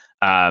mind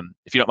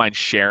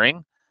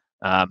sharing,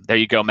 there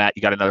you go, Matt.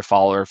 You got another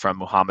follower from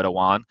Muhammad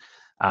Awan.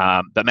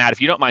 But Matt,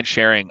 if you don't mind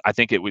sharing, I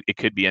think it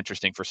could be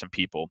interesting for some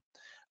people.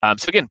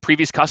 So again,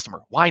 previous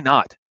customer. Why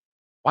not?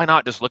 Why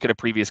not just look at a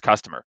previous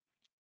customer?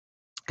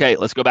 Okay,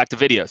 let's go back to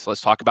video. So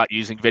let's talk about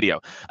using video.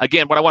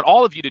 Again, what I want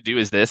all of you to do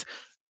is this.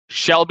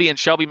 Shelby,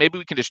 maybe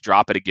we can just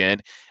drop it again.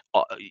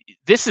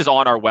 This is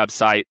on our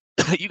website.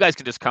 You guys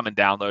can just come and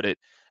download it,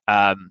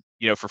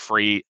 for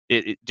free.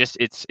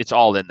 It's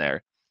all in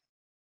there.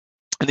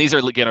 And these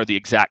are the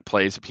exact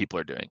plays that people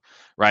are doing,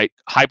 right?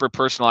 Hyper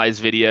personalized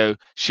video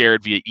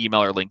shared via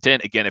email or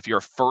LinkedIn. Again, if you're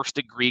a first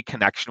degree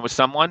connection with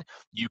someone,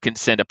 you can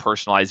send a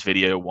personalized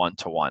video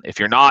one-to-one. If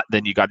you're not,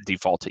 then you got to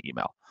default to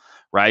email,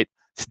 right?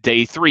 It's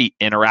day 3,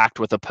 interact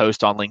with a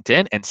post on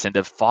LinkedIn and send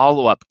a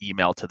follow-up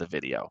email to the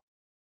video,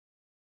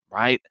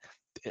 right?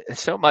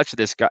 So much of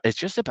this is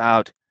just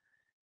about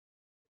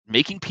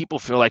making people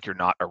feel like you're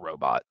not a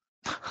robot.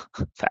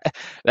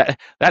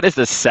 that is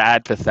the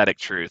sad, pathetic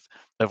truth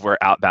of where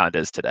Outbound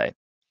is today.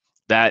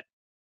 That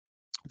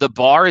the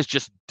bar is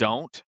just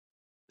don't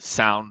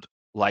sound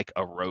like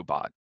a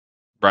robot,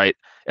 right?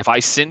 If I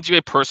send you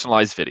a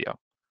personalized video,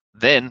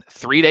 then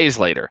 3 days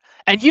later,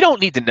 and you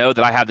don't need to know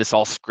that I have this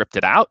all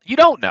scripted out. You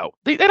don't know.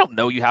 They don't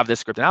know you have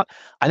this scripted out.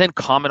 I then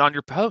comment on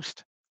your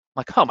post.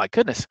 I'm like, oh my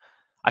goodness,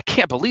 I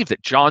can't believe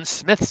that John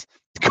Smith's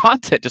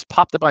content just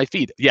popped up my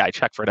feed. Yeah, I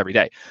check for it every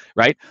day,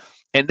 right?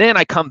 And then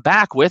I come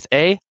back with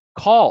a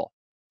call.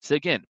 So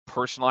again,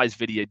 personalized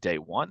video day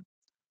 1,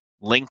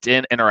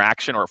 LinkedIn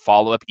interaction or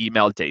follow-up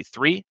email day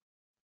 3,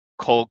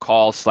 cold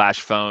call /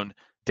 phone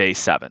day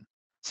 7.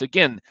 So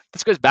again,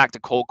 this goes back to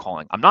cold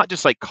calling. I'm not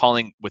just like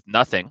calling with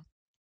nothing,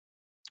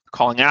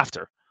 calling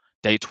after.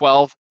 Day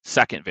 12,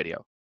 second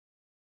video.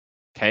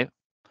 Okay.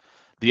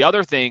 The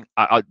other thing,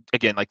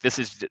 again, like this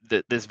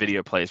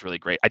video play is really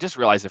great. I just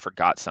realized I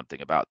forgot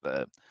something about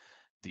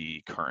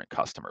the current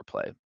customer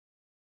play,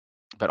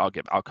 but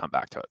I'll come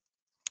back to it.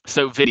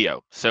 So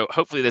video. So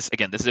hopefully this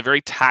is a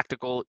very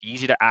tactical,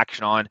 easy to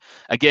action on.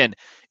 Again,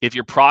 if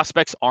your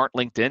prospects aren't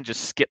LinkedIn,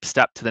 just skip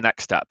step to the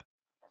next step.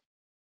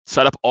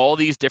 Set up all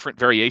these different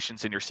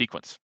variations in your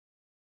sequence.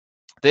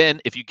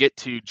 Then if you get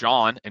to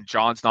John and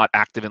John's not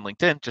active in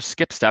LinkedIn, just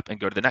skip step and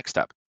go to the next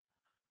step.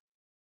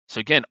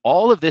 So again,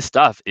 all of this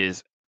stuff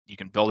is, you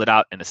can build it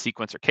out in a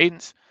sequence or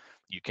cadence.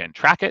 You can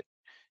track it.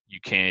 You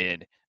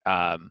can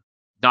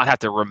not have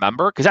to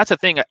remember, because that's the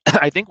thing.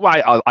 I think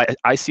why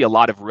I see a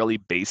lot of really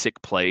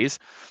basic plays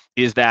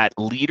is that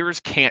leaders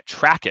can't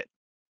track it.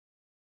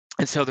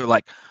 And so they're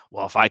like,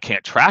 well, if I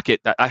can't track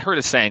it, I heard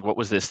a saying, what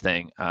was this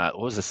thing? What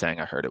was the saying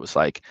I heard? It was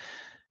like,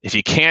 if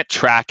you can't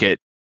track it,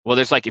 well,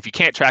 there's like, if you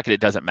can't track it, it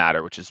doesn't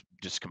matter, which is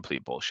just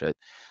complete bullshit.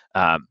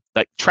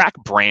 Like track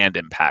brand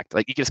impact.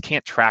 Like you just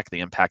can't track the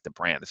impact of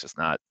brand. It's just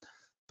not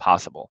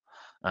possible,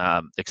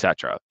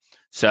 etc.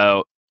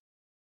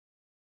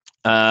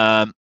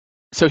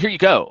 So here you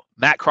go,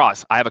 Matt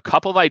Cross. I have a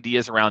couple of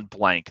ideas around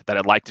blank that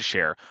I'd like to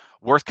share.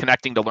 Worth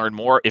connecting to learn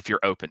more if you're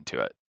open to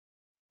it.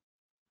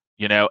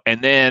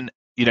 And then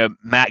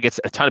Matt gets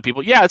a ton of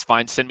people. Yeah, it's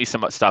fine. Send me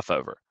some stuff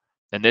over.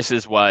 And this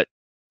is what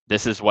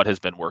has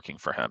been working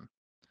for him.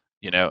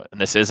 And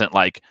this isn't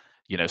like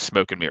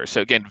smoke and mirrors. So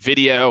again,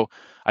 video.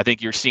 I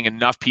think you're seeing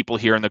enough people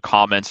here in the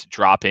comments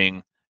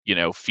dropping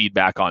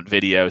feedback on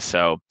video.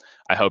 So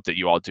I hope that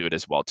you all do it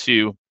as well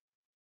too.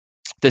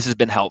 This has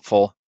been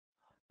helpful.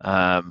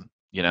 I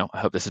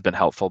hope this has been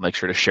helpful. Make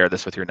sure to share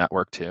this with your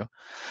network too.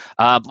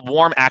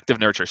 Warm, active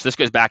nurture. So this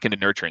goes back into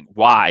nurturing.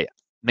 Why?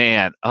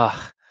 Man,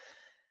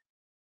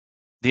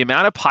 the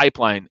amount of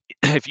pipeline,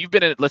 if you've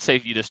been in, let's say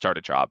if you just start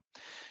a job,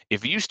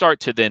 if you start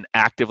to then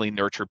actively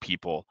nurture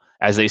people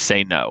as they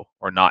say no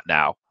or not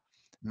now,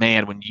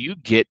 man, when you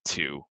get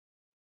to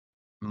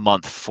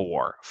month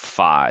 4,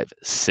 5,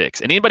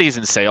 6, and anybody who's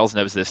in sales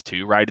knows this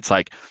too, right? It's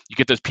like you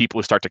get those people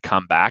who start to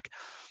come back.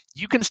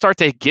 You can start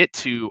to get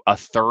to a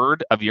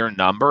third of your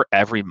number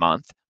every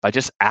month by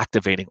just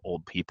activating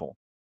old people.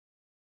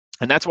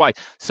 And that's why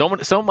so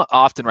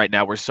often right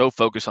now we're so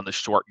focused on the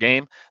short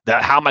game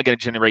that how am I going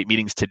to generate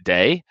meetings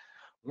today?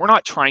 We're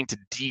not trying to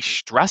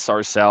de-stress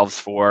ourselves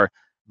for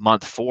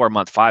month 4,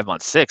 month 5,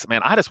 month 6,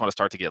 man, I just want to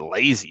start to get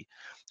lazy.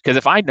 Because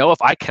if I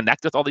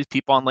connect with all these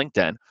people on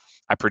LinkedIn,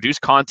 I produce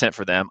content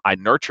for them, I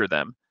nurture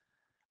them,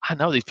 I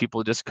know these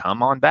people just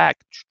come on back.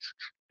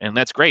 And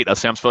that's great.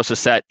 Let's say I'm supposed to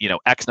set,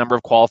 X number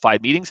of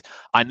qualified meetings.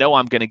 I know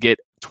I'm going to get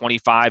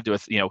 25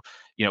 to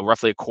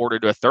roughly a quarter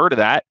to a third of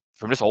that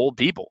from just old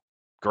people.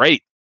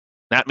 Great.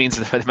 That means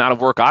the amount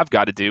of work I've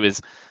got to do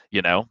is,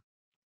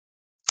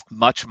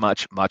 much,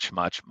 much, much,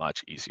 much,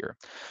 much easier.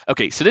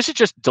 Okay, so this is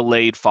just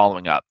delayed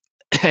following up.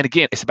 And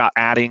again, it's about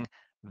adding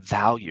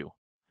value,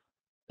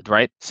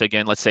 right? So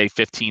again, let's say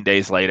 15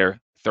 days later,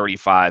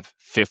 35,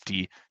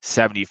 50,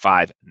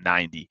 75,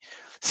 90.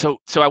 So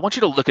I want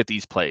you to look at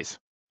these plays: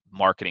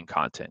 marketing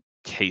content,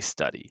 case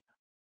study,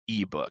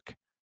 ebook,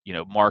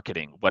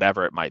 marketing,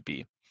 whatever it might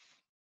be.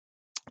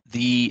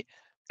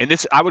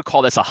 I would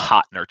call this a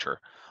hot nurture.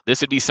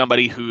 This would be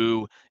somebody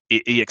who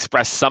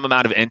expressed some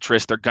amount of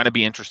interest. They're going to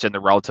be interested in the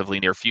relatively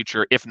near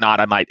future. If not,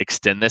 I might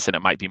extend this, and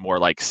it might be more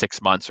like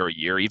 6 months or a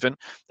year even,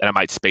 and I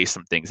might space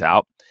some things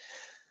out.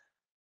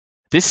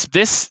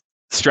 This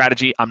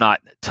strategy, I'm not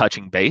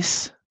touching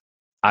base.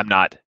 I'm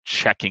not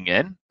checking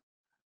in.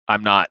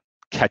 I'm not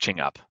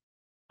catching up.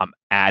 I'm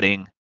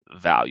adding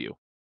value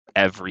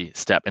every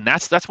step. And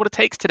that's what it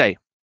takes today.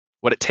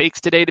 What it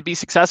takes today to be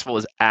successful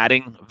is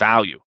adding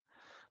value.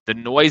 The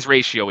noise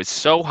ratio is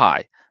so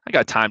high. I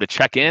got time to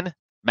check in,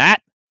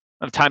 Matt.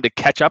 I have time to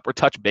catch up or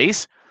touch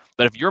base.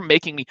 But if you're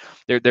making me,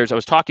 who was I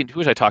talking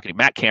to?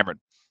 Matt Cameron.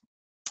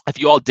 If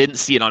you all didn't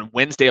see it on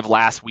Wednesday of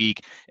last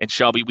week, and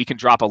Shelby, we can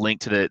drop a link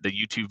to the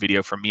YouTube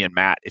video from me and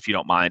Matt, if you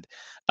don't mind.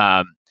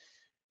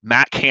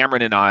 Matt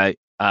Cameron and I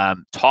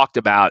talked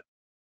about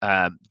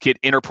get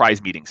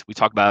enterprise meetings. We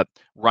talked about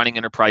running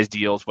enterprise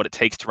deals, what it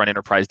takes to run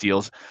enterprise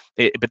deals.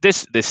 But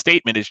this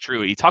statement is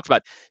true. He talks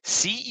about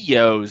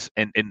CEOs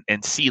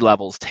and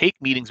C-levels take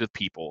meetings with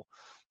people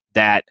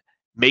that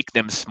make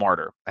them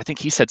smarter. I think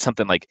he said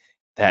something like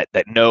that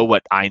know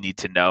what I need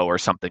to know or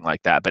something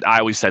like that. But I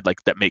always said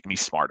like that make me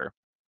smarter.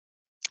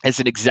 As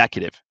an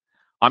executive,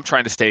 I'm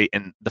trying to stay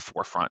in the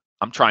forefront.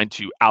 I'm trying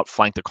to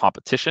outflank the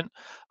competition.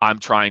 I'm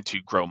trying to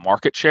grow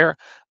market share.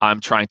 I'm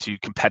trying to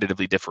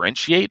competitively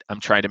differentiate. I'm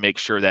trying to make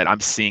sure that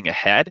I'm seeing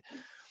ahead.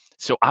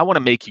 So I want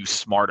to make you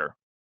smarter.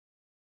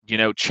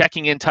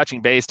 Checking in,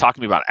 touching base,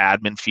 talking about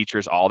admin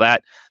features, all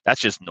that,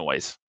 that's just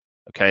noise.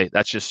 Okay,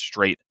 that's just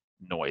straight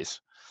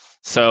noise.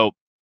 So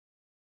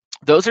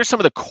those are some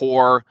of the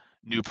core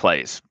new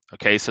plays.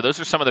 Okay, so those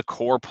are some of the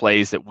core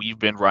plays that we've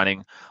been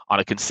running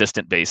on a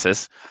consistent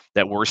basis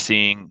that we're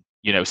seeing,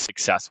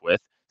 success with.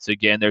 So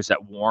again, there's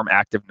that warm,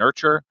 active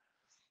nurture,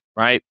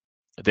 right?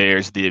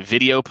 There's the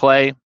video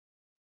play.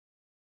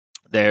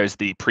 There's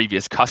the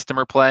previous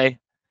customer play.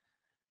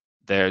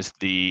 There's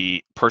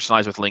the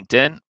personalized with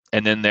LinkedIn.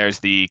 And then there's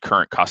the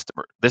current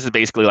customer. This is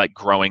basically like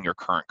growing your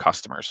current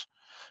customers,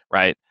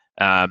 right?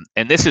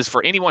 And this is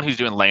for anyone who's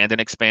doing land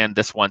and expand.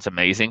 This one's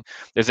amazing.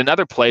 There's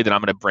another play that I'm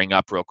going to bring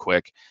up real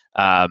quick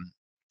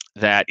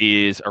that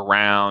is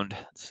around,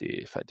 let's see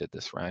if I did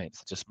this right.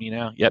 Is it just me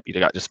now? Yep, you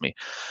got just me.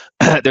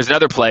 There's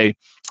another play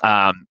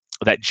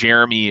that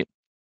Jeremy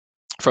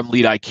from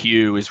Lead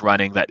IQ is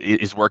running that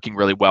is working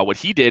really well. What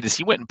he did is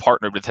he went and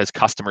partnered with his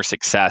customer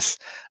success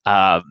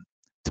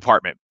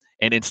department.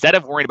 And instead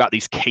of worrying about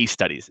these case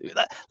studies,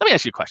 let me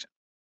ask you a question.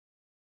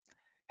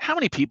 How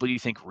many people do you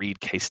think read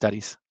case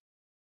studies?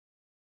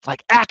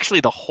 Like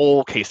actually the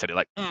whole case study,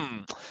 like,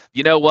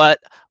 you know what?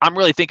 I'm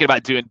really thinking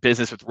about doing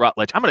business with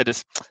Rutledge. I'm going to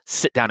just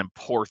sit down and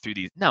pour through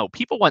these. No,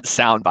 people want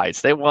sound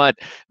bites. They want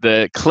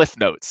the cliff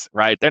notes,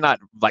 right? They're not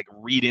like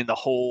reading the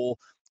whole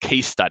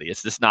case study.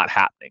 It's just not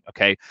happening,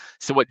 okay?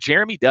 So what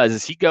Jeremy does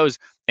is he goes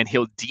and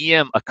he'll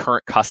DM a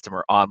current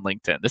customer on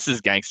LinkedIn. This is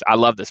gangster. I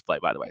love this play,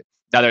 by the way.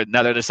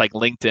 Another just like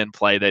LinkedIn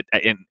play that,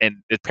 and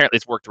apparently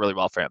it's worked really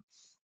well for him.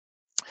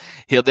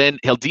 He'll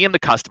DM the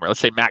customer. Let's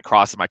say Matt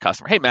Cross is my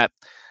customer. Hey, Matt.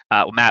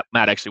 Matt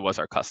actually was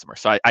our customer.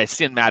 So I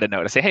send Matt a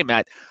note. I say, hey,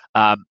 Matt,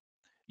 I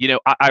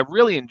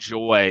really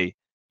enjoy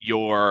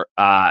your,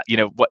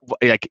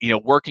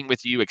 working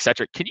with you, et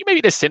cetera. Can you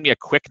maybe just send me a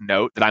quick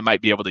note that I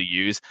might be able to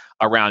use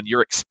around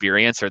your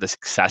experience or the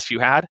success you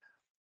had?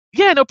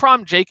 Yeah, no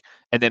problem, Jake.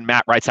 And then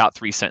Matt writes out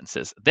 3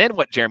 sentences. Then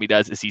what Jeremy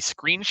does is he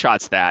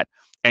screenshots that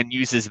and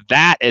uses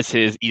that as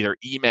his either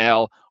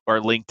email or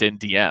LinkedIn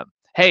DM.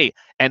 Hey,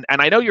 and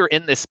I know you're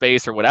in this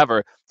space or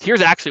whatever.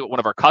 Here's actually what one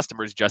of our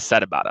customers just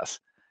said about us.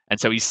 And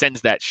so he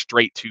sends that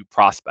straight to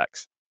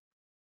prospects.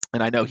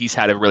 And I know he's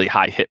had a really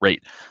high hit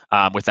rate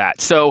with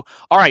that. So,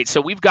 all right. So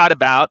we've got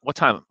about, what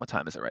time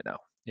is it right now?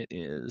 It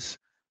is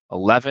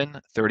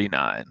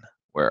 11:39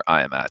 where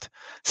I am at.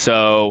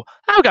 So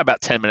I've got about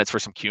 10 minutes for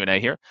some Q&A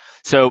here.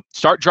 So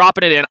start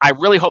dropping it in. I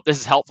really hope this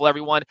is helpful,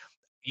 everyone.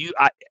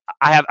 I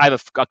have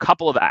a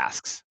couple of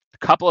asks.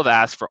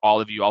 For all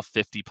of you, all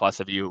 50 plus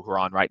of you who are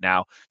on right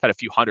now. I've had a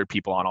few hundred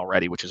people on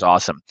already, which is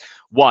awesome.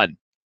 One,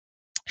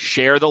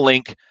 share the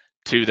link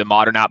to the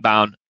Modern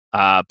Outbound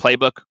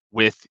playbook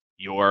with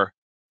your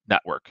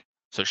network.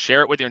 So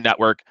share it with your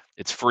network.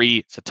 It's free.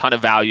 It's a ton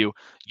of value.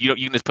 You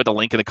can just put the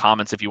link in the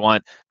comments if you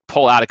want.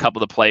 Pull out a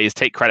couple of the plays.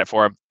 Take credit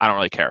for them. I don't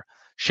really care.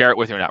 share it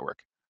with your network,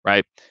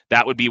 right?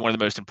 That would be one of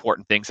the most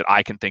important things that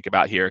I can think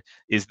about here,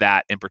 is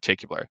that in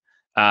particular.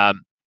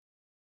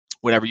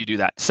 Whenever you do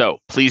that. So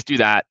please do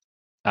that.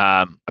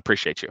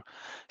 Appreciate you.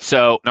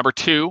 So number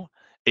 2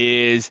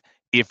 is,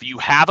 if you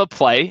have a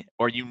play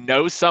or you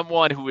know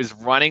someone who is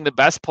running the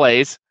best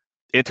plays,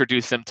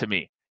 introduce them to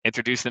me.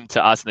 Introduce them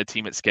to us and the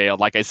team at Skaled.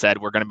 Like I said,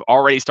 we're going to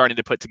already starting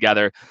to put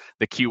together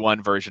the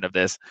Q1 version of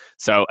this.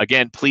 So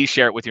again, please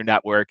share it with your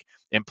network,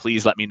 and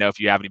please let me know if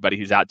you have anybody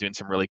who's out doing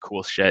some really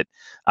cool shit.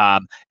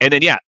 And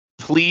then, yeah,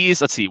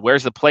 please, let's see,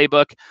 where's the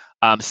playbook?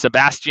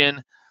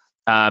 Sebastian,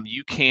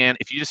 you can,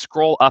 if you just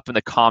scroll up in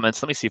the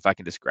comments, let me see if I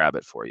can just grab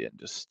it for you, and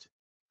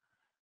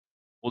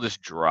we'll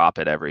just drop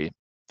it every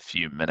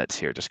few minutes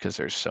here, just because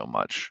there's so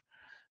much.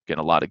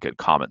 Getting a lot of good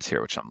comments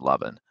here, which I'm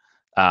loving.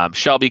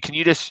 Shelby, can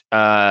you just,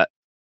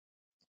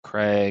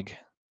 Craig,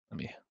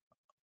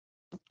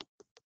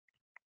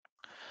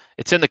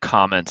 it's in the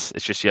comments.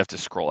 It's just you have to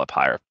scroll up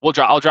higher.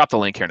 I'll drop the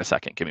link here in a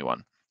second. Give me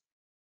one.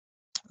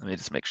 Let me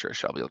just make sure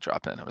Shelby will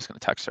drop in. I was going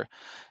to text her.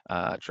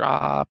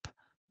 Drop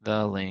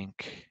the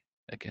link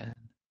again,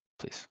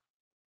 please.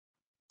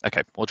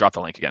 Okay, we'll drop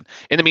the link again.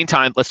 In the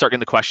meantime, let's start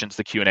getting the questions,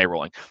 the Q&A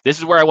rolling. This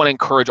is where I want to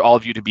encourage all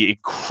of you to be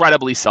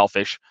incredibly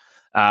selfish.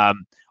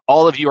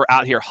 All of you are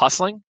out here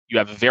hustling. You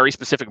have very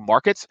specific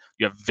markets.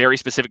 You have very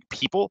specific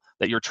people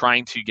that you're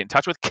trying to get in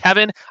touch with.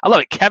 Kevin, I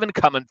love it. Kevin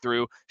coming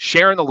through,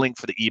 sharing the link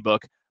for the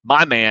ebook.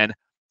 My man,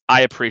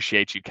 I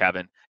appreciate you,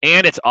 Kevin.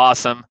 And it's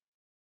awesome.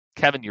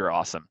 Kevin, you're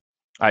awesome.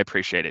 I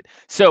appreciate it.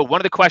 So one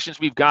of the questions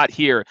we've got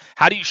here,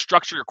 how do you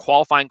structure your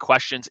qualifying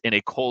questions in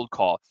a cold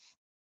call?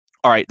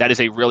 All right, that is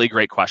a really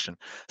great question.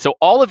 So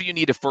all of you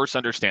need to first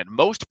understand,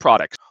 most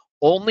products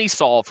only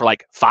solve for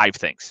like 5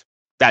 things.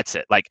 That's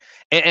it. Like,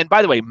 and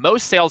by the way,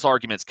 most sales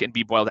arguments can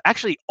be boiled,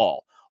 actually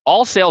all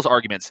sales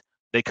arguments,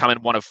 they come in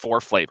one of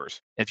 4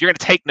 flavors. And if you're going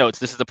to take notes,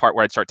 this is the part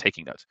where I'd start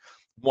taking notes.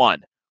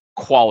 1,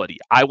 quality.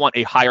 I want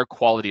a higher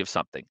quality of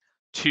something.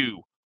 2,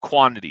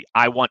 quantity.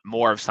 I want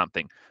more of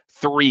something.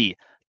 3,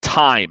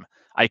 time.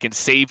 I can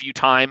save you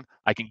time.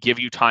 I can give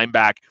you time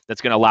back.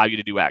 That's going to allow you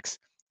to do X.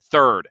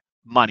 3rd,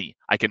 money.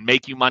 I can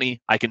make you money.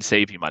 I can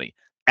save you money.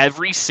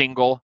 Every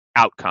single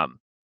outcome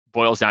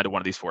boils down to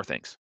one of these 4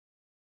 things.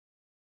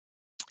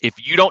 If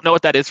you don't know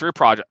what that is for your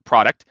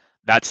product,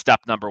 that's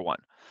step number 1.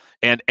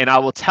 And I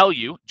will tell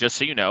you, just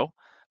so you know,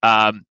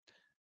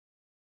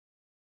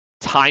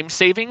 time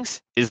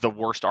savings is the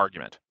worst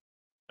argument.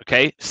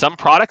 Okay, some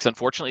products,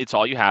 unfortunately, it's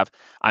all you have.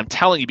 I'm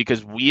telling you,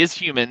 because we as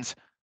humans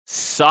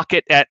suck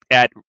at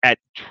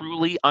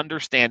truly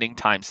understanding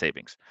time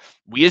savings.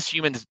 We as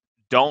humans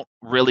don't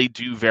really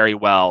do very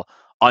well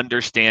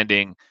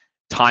understanding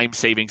time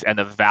savings and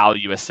the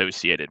value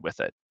associated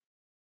with it.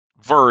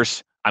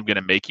 Versus, I'm going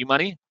to make you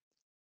money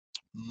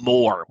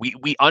more.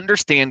 We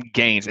understand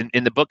gains.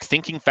 In the book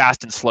Thinking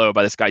Fast and Slow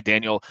by this guy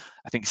Daniel,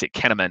 I think he's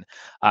Kahneman,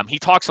 he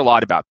talks a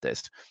lot about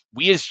this.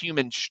 We as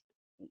humans,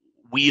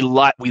 we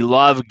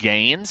love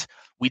gains.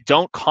 We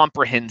don't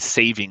comprehend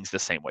savings the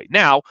same way.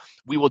 Now,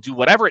 we will do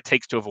whatever it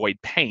takes to avoid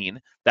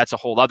pain. That's a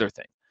whole other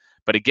thing.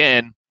 But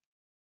again,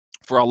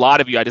 for a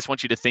lot of you, I just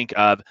want you to think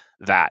of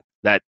that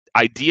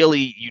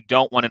ideally you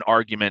don't want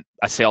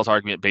a sales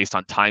argument based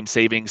on time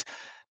savings.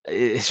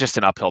 It's just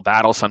an uphill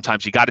battle.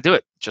 Sometimes you got to do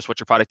it, just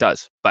what your product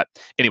does. But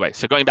anyway,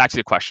 so going back to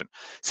the question.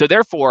 So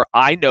therefore,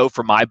 I know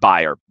for my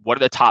buyer, what are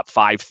the top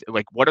 5,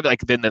 what are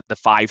then the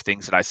 5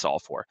 things that I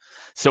solve for?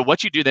 So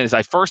what you do then is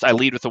I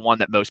lead with the one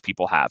that most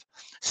people have.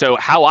 So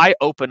how I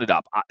open it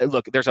up,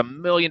 look, there's a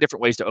million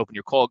different ways to open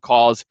your cold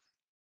calls.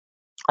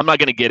 I'm not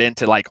going to get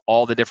into like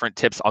all the different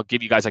tips. I'll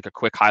give you guys like a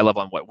quick high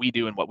level on what we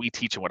do and what we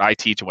teach and what I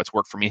teach and what's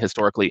worked for me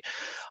historically.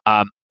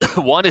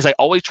 One is I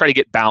always try to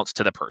get bounce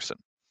to the person.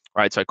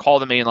 Right, so I call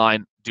the main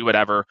line, do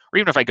whatever, or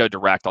even if I go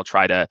direct, I'll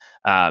try to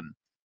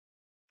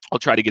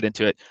get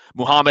into it.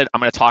 Muhammad, I'm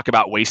going to talk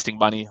about wasting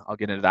money. I'll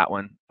get into that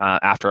one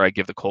after I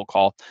give the cold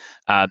call.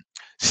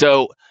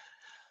 So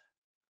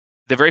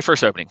the very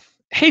first opening.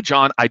 Hey,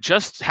 John, I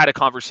just had a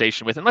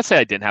conversation with, and let's say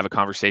I didn't have a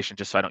conversation,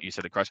 just so I don't use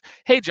it as a crush.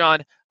 Hey,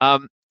 John,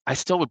 I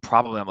still would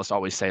probably almost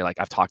always say, like,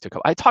 I talked to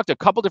a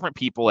couple different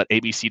people at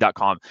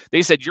abc.com.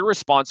 They said you're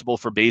responsible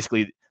for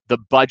basically the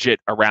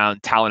budget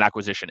around talent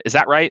acquisition. Is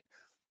that right?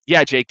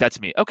 Yeah, Jake,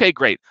 that's me. Okay,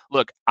 great.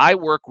 Look, I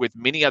work with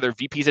many other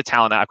VPs of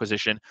talent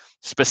acquisition,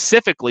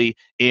 specifically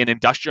in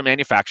industrial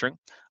manufacturing.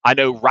 I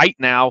know right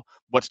now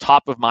what's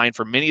top of mind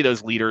for many of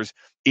those leaders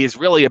is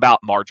really about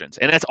margins.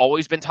 And that's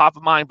always been top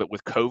of mind, but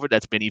with COVID,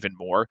 that's been even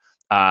more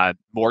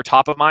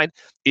top of mind.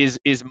 Is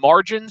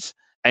margins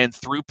and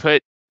throughput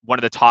one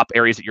of the top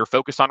areas that you're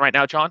focused on right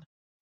now, John?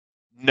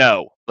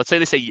 No. Let's say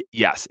they say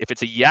yes. If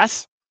it's a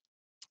yes,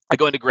 I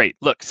go into great.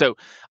 Look, so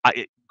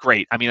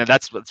great. I mean,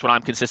 that's what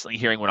I'm consistently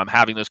hearing when I'm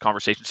having those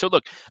conversations. So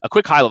look, a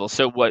quick high level.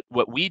 So what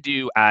we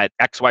do at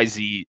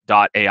xyz.ai.org.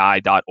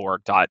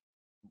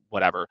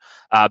 Whatever,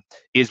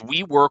 is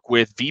we work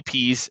with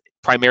VPs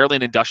primarily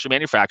in industrial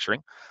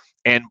manufacturing,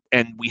 and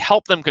we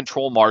help them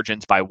control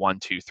margins by 1,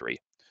 2, 3.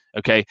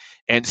 Okay,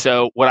 and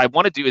so what I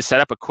want to do is set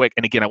up a quick,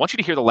 and again, I want you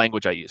to hear the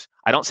language I use.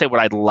 I don't say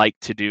what I'd like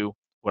to do,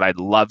 what I'd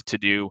love to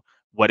do,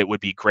 what it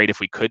would be great if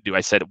we could do.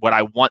 I said what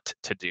I want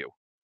to do.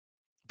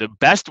 The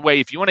best way,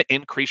 if you want to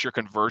increase your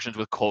conversions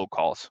with cold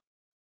calls,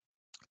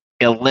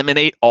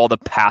 eliminate all the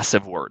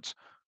passive words.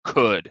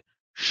 Could,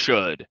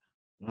 should,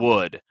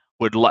 would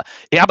love.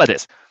 How about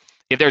this?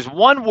 If there's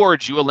one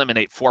word you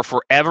eliminate for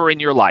forever in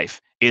your life,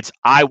 it's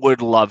I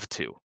would love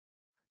to.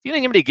 Do you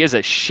think anybody gives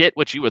a shit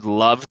what you would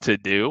love to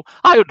do?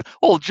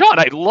 Well, John,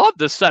 I'd love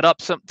to set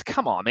up some.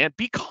 Come on, man,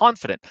 be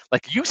confident.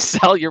 Like, you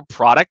sell your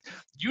product,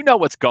 you know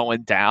what's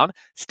going down.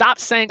 Stop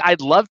saying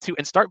I'd love to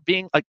and start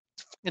being like,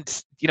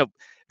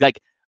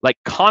 like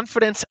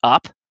confidence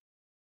up,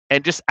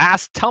 and just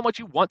tell them what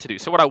you want to do.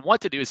 So what I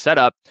want to do is set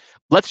up,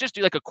 let's just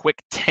do like a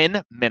quick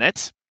 10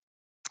 minutes,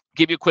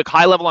 give you a quick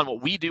high level on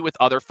what we do with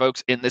other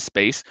folks in this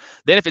space.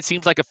 Then if it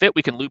seems like a fit,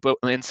 we can loop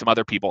in some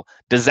other people.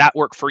 Does that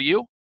work for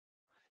you?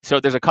 So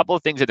there's a couple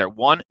of things in there.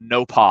 One,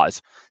 no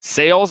pause.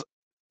 Sales,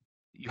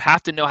 you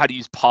have to know how to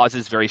use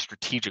pauses very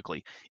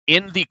strategically.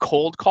 In the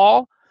cold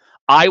call,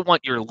 I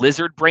want your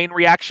lizard brain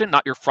reaction,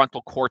 not your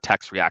frontal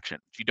cortex reaction.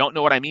 If you don't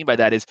know what I mean by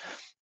that, is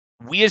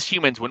we as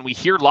humans, when we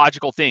hear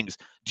logical things,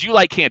 do you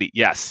like candy?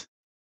 Yes.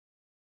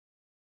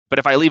 But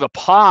if I leave a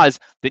pause,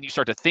 then you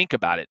start to think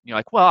about it. You're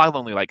like, well, I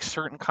only like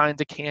certain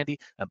kinds of candy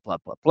and blah,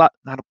 blah, blah.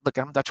 Look,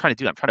 I'm not trying to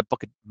do that. I'm trying to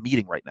book a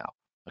meeting right now.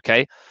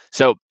 Okay.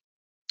 So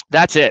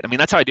that's it. I mean,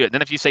 that's how I do it. And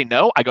then if you say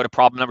no, I go to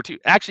problem number 2.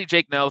 Actually,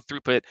 Jake, no,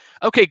 throughput.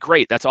 Okay,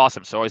 great. That's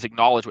awesome. So always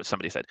acknowledge what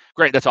somebody said.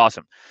 Great. That's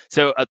awesome.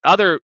 So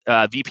other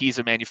VPs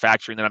of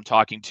manufacturing that I'm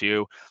talking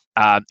to,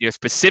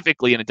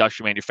 specifically in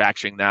industrial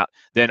manufacturing, that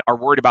then are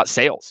worried about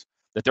sales,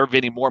 that they're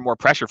getting more and more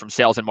pressure from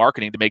sales and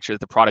marketing to make sure that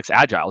the product's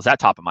agile. Is that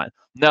top of mind?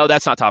 No,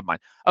 that's not top of mind.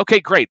 Okay,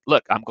 great.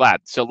 Look, I'm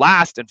glad. So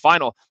last and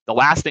final, the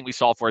last thing we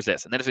solve for is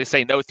this. And then if they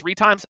say no 3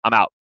 times, I'm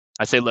out.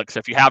 I say, look, so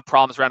if you have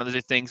problems around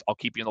those things, I'll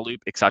keep you in the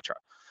loop, etc.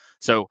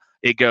 So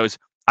it goes,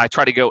 I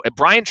try to go,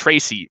 Brian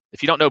Tracy,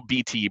 if you don't know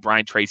BT,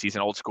 Brian Tracy's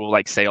an old school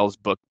like sales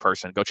book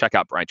person. Go check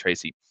out Brian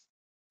Tracy.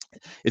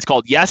 It's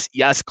called Yes,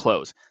 Yes,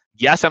 Close.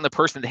 Yes, I'm the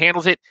person that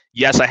handles it.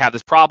 Yes, I have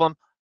this problem.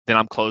 Then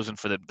I'm closing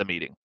for the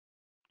meeting.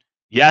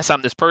 Yes,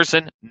 I'm this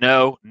person.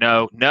 No,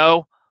 no,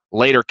 no.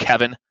 Later,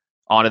 Kevin.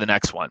 On to the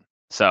next one.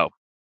 So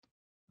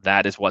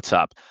that is what's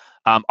up.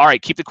 All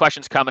right, keep the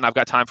questions coming. I've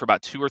got time for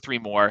about 2 or 3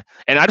 more.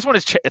 And I just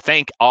want to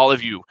thank all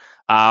of you.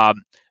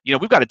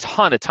 We've got a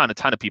ton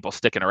of people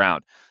sticking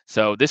around.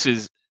 So this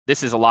is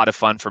a lot of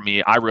fun for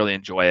me. I really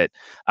enjoy it.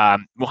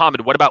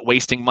 Muhammad, what about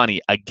wasting money?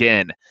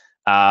 Again,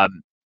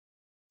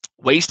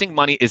 wasting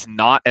money is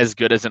not as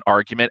good as an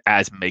argument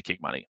as making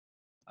money.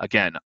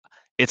 Again,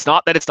 it's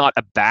not that it's not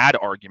a bad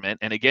argument.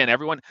 And again,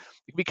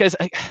 because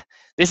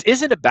this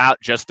isn't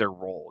about just their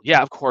role.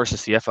 Yeah, of course, the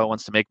CFO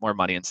wants to make more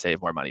money and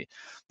save more money.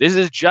 This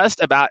is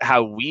just about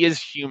how we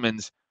as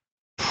humans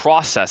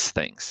process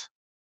things.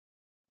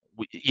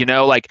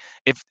 Like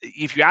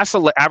if you ask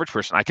the average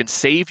person, I can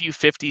save you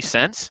 50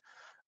 cents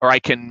or I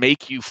can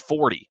make you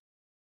 40.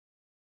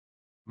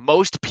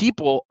 Most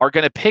people are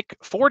going to pick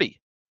 40,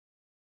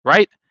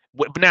 right?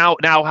 Now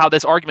how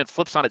this argument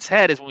flips on its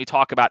head is when we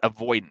talk about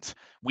avoidance.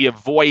 We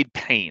avoid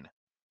pain.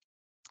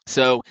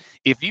 So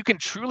if you can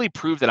truly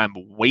prove that I'm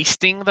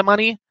wasting the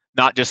money,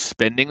 not just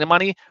spending the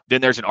money, then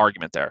there's an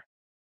argument there.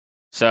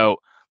 So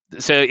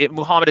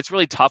Muhammad, it's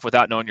really tough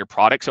without knowing your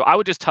product. So I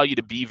would just tell you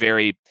to be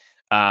very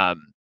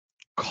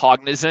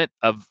cognizant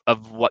of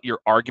what your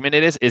argument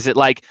is. Is it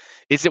one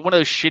of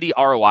those shitty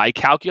ROI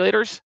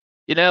calculators,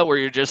 where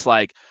you're just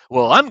like,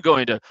 well, I'm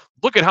going to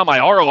look at how my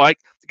ROI,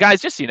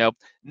 guys, just,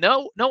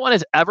 no one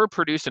has ever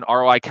produced an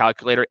ROI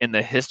calculator in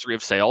the history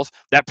of sales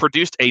that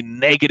produced a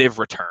negative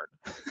return.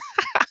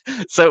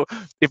 So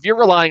if you're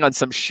relying on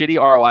some shitty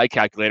ROI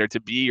calculator to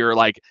be your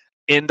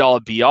end all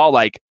be all,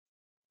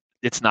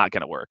 it's not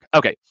going to work.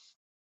 Okay.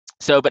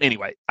 So, but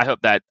anyway, I hope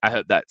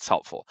that's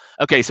helpful.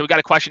 Okay, so we got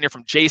a question here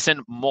from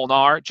Jason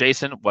Molnar.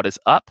 Jason, what is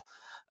up?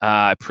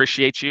 I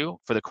appreciate you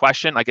for the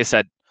question. Like I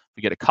said,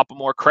 we get a couple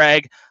more.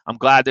 Craig, I'm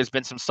glad there's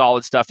been some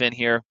solid stuff in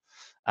here.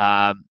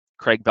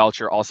 Craig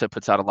Belcher also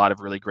puts out a lot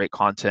of really great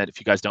content. If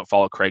you guys don't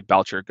follow Craig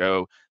Belcher,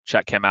 go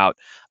check him out.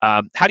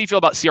 How do you feel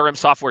about CRM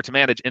software to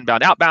manage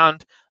inbound,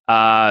 outbound?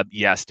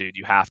 Yes, dude,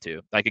 you have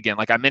to. Again,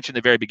 like I mentioned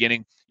at the very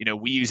beginning,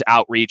 we use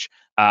Outreach.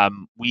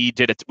 We've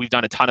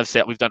done a ton of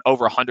sales. We've done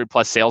over 100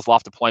 plus sales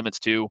loft deployments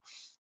too.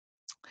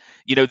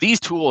 These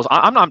tools,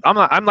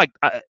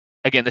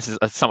 again, this is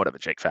somewhat of a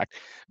Jake fact,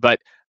 but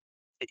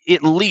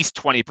at least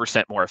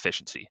 20% more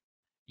efficiency.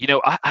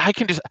 I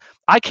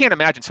can't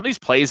imagine some of these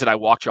plays that I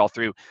walked y'all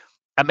through.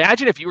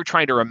 Imagine if you were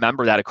trying to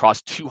remember that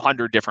across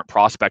 200 different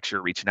prospects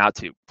you're reaching out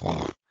to.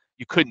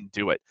 You couldn't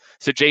do it.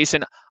 So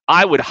Jason,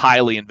 I would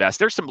highly invest.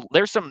 There's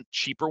some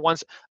cheaper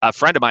ones. A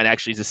friend of mine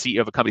actually is the CEO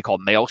of a company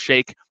called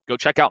Mailshake. Go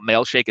check out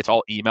Mailshake. It's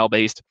all email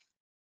based.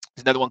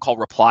 There's another one called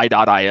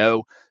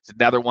Reply.io. It's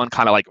another one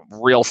kind of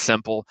real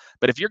simple.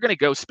 But if you're going to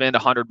go spend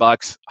 $100,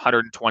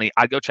 120,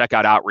 I'd go check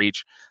out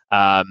Outreach.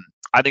 I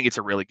think it's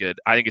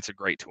a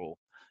great tool.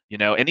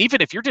 And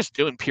even if you're just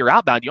doing pure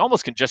outbound, you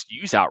almost can just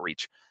use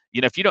Outreach.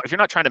 If you're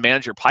not trying to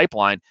manage your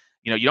pipeline,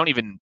 you don't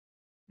even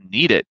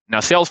need it. Now,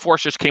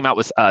 Salesforce just came out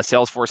with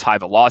Salesforce High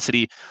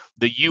Velocity.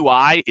 The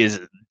UI is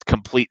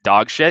complete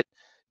dog shit,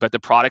 but the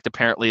product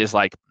apparently is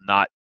like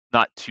not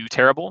too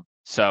terrible.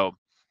 So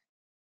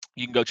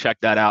you can go check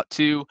that out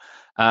too.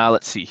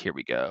 Let's see, here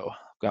we go.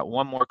 Got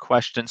one more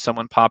question.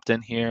 Someone popped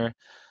in here.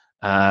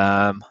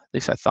 At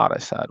least I thought I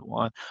said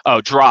one. Oh,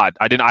 Drod,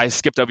 I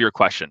skipped over your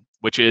question,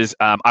 which is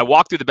I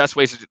walked through the best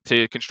ways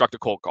to construct a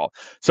cold call.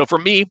 So for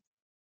me,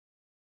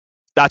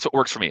 that's what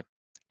works for me.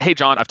 Hey,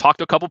 John, I've talked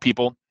to a couple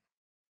people.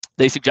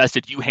 They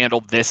suggested you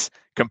handle this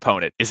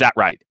component. Is that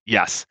right?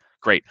 Yes.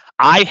 Great.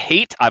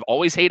 I've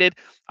always hated,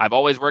 I've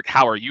always worked.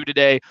 How are you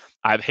today?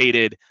 I've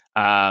hated,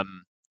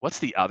 what's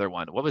the other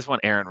one? What was one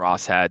Aaron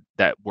Ross had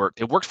that worked?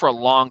 It worked for a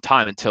long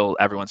time until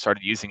everyone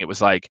started using it. It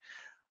was like,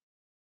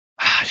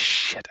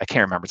 shit, I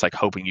can't remember. It's like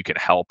hoping you can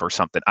help or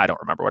something. I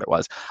don't remember what it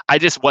was. I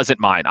just wasn't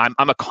mine.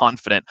 I'm a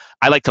confident.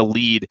 I like to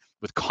lead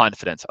with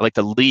confidence. I like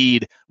to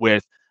lead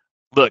with,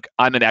 look,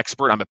 I'm an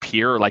expert. I'm a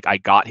peer. Like I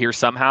got here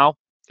somehow,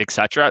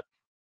 etc.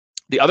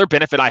 The other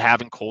benefit I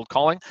have in cold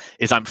calling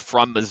is I'm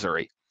from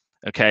Missouri.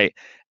 Okay.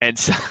 And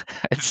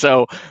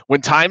so when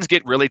times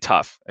get really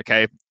tough,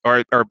 okay,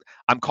 or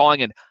I'm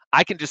calling in,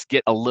 I can just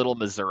get a little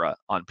Missouri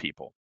on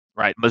people,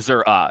 right?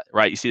 Missouri,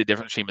 right? You see the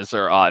difference between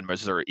Missouri and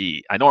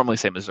Missouri. I normally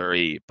say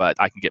Missouri, but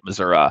I can get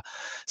Missouri.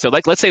 So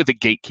like, let's say the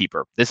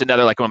gatekeeper. This is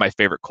another like one of my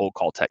favorite cold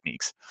call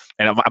techniques.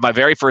 And my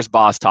very first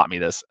boss taught me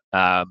this.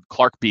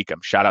 Clark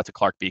Beacom. Shout out to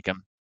Clark Beacom.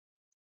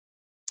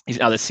 He's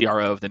now the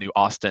CRO of the new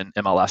Austin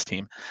MLS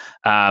team.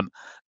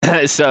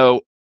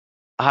 So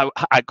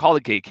I call the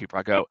gatekeeper.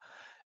 I go,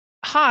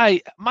 "Hi,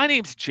 my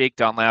name's Jake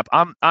Dunlap.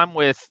 I'm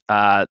with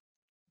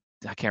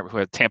I can't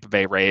remember, Tampa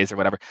Bay Rays or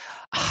whatever.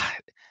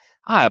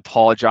 I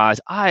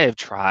apologize. I have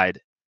tried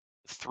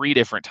 3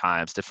 different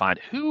times to find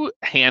who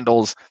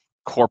handles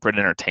corporate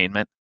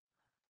entertainment.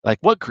 Like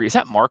what is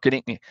that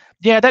marketing?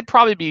 Yeah, that'd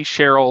probably be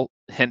Cheryl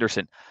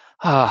Henderson.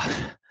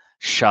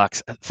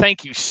 Shucks.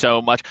 Thank you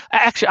so much.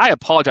 Actually, I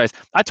apologize.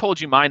 I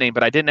told you my name,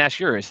 but I didn't ask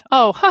yours.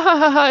 Oh,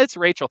 it's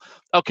Rachel.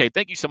 Okay,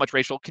 thank you so much,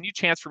 Rachel. Can you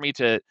transfer me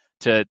to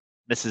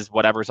Mrs.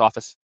 Whatever's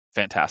office?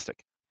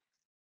 Fantastic.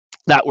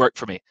 That worked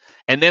for me.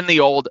 And then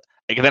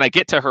then I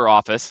get to her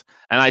office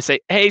and I say,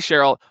 "Hey,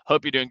 Cheryl,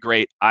 hope you're doing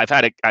great. I've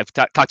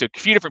talked to a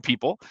few different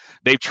people.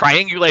 They've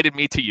triangulated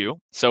me to you.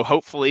 So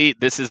hopefully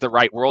this is the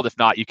right world. If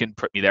not, you can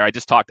put me there. I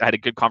had a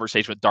good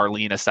conversation with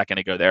Darlene a second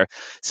ago there.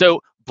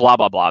 So blah,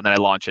 blah, blah." And then I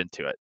launch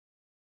into it.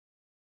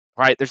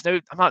 Right?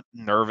 I'm not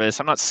nervous.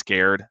 I'm not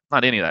scared.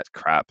 Not any of that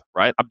crap.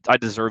 Right? I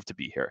deserve to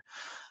be here.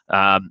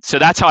 So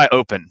that's how I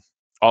open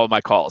all of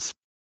my calls.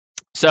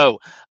 So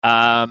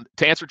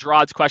to answer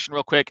Gerod's question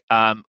real quick,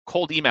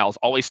 cold emails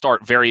always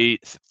start very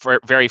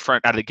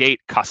front out of the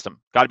gate,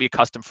 custom. Got to be a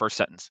custom first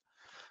sentence,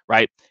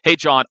 right? Hey,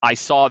 John, I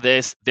saw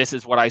this. This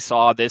is what I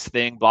saw, this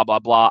thing, blah, blah,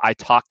 blah. I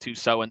talked to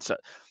so-and-so.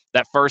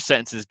 That first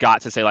sentence has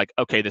got to say like,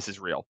 okay, this is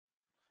real,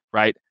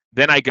 right?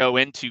 Then I go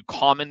into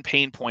common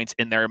pain points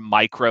in their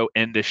micro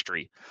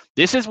industry.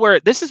 This is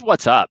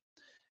what's up.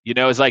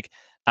 It's like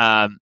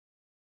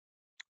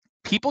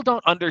people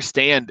don't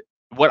understand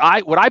what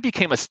I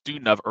became a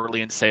student of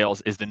early in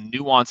sales is the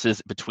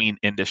nuances between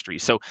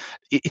industries. So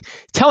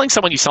telling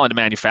someone you sell into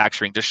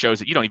manufacturing just shows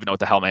that you don't even know what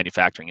the hell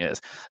manufacturing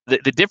is. The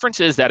difference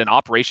is that an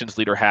operations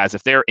leader has,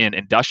 if they're in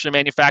industrial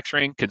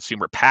manufacturing,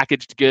 consumer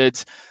packaged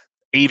goods,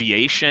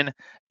 aviation,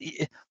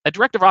 a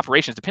director of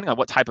operations, depending on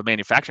what type of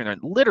manufacturing they're in,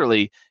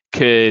 literally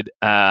could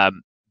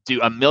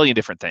do a million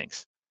different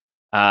things.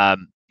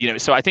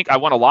 So I think I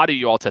want a lot of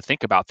you all to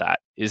think about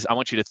that. I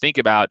want you to think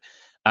about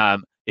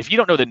if you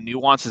don't know the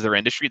nuances of their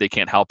industry, they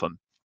can't help them.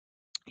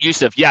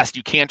 Yusuf, yes,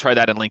 you can try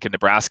that in Lincoln,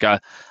 Nebraska.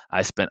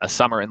 I spent a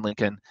summer in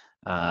Lincoln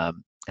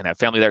and have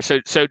family there.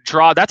 So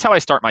that's how I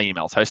start my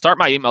emails. How I start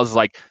my emails is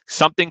like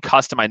something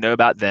custom I know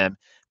about them.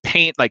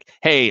 Paint like,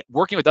 hey,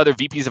 working with other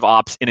VPs of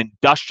ops in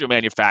industrial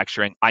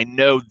manufacturing, I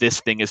know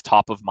this thing is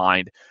top of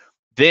mind.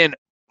 Then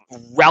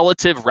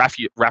relative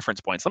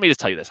reference points. Let me just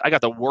tell you this. I got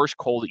the worst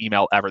cold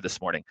email ever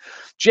this morning.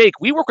 Jake,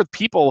 we work with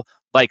people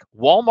like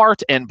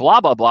Walmart and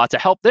blah, blah, blah to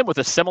help them with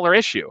a similar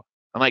issue.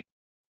 I'm like,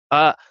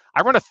 I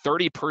run a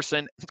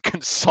 30-person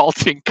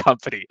consulting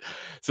company.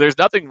 So there's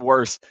nothing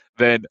worse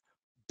than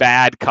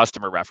bad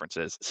customer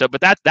references. So,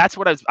 but that's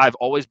what I've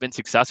always been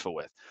successful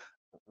with.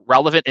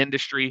 Relevant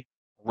industry,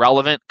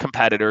 relevant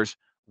competitors,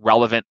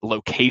 relevant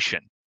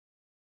location.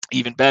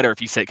 Even better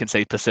if you can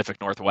say Pacific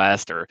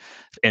Northwest or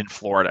in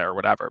Florida or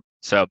whatever.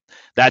 So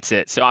that's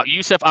it. So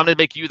Yusuf, I'm going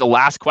to make you the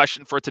last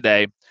question for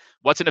today.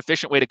 What's an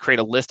efficient way to create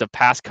a list of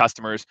past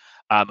customers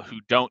who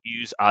don't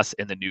use us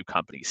in the new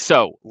company?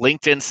 So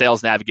LinkedIn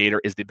Sales Navigator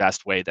is the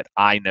best way that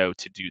I know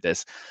to do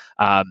this.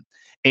 And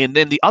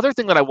then the other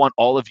thing that I want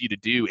all of you to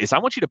do is I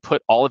want you to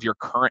put all of your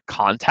current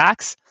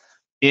contacts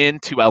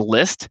into a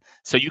list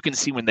so you can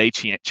see when they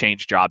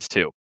change jobs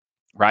too,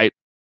 right?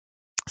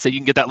 So you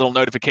can get that little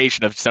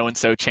notification of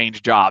so-and-so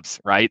changed jobs,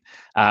 right?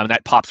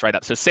 That pops right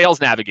up. So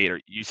Sales Navigator,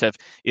 Yusuf,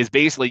 is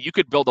basically, you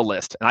could build a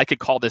list, and I could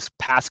call this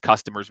past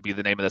customers would be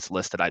the name of this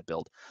list that I'd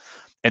build.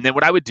 And then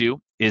what I would do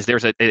is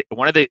there's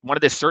one of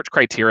the search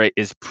criteria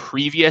is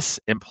previous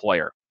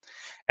employer.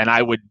 and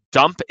I would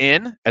dump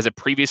in as a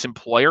previous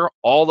employer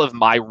all of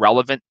my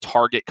relevant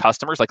target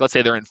customers. Like let's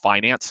say they're in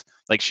finance,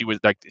 like she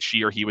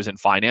or he was in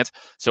finance.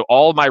 So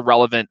all of my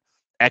relevant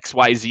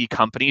XYZ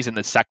companies in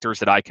the sectors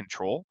that I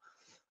control.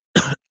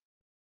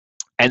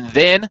 And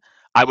then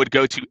I would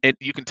go to,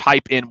 you can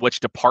type in which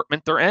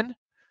department they're in.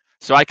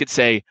 So I could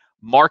say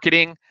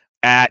marketing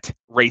at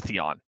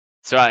Raytheon.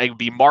 So it would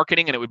be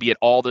marketing and it would be at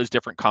all those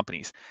different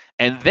companies.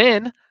 And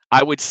then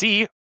I would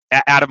see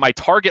out of my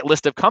target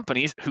list of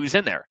companies who's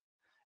in there.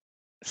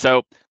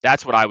 So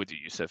that's what I would do,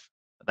 Yusuf.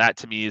 That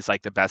to me is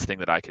like the best thing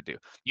that I could do.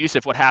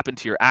 Yusuf, what happened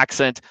to your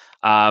accent?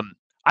 I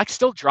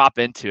still drop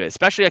into it,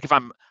 especially like if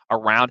I'm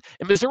around.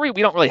 In Missouri,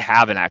 we don't really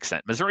have an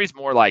accent. Missouri's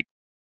more like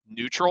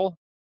neutral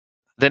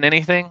than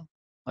anything.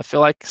 I feel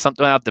like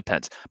something that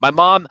depends. My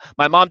mom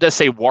does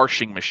say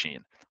washing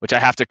machine, which I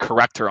have to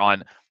correct her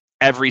on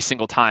every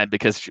single time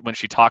because when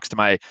she talks to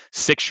my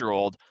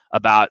 6-year-old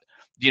about,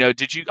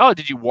 did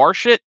you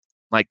wash it?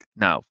 Like,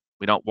 no,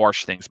 we don't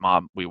wash things,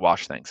 Mom. We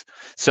wash things.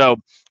 So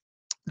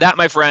that,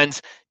 my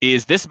friends,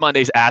 is this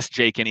Monday's Ask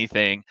Jake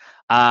Anything.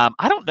 I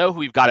don't know who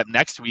we've got up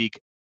next week.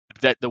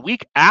 That the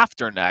week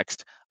after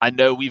next, I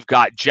know we've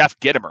got Jeff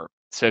Gitomer.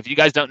 So if you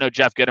guys don't know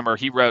Jeff Gitomer,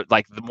 he wrote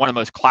like one of the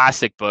most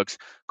classic books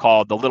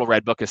called The Little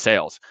Red Book of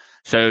Sales.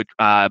 So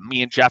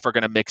me and Jeff are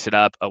going to mix it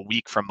up a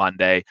week from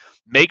Monday.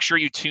 Make sure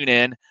you tune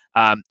in.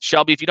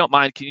 Shelby, if you don't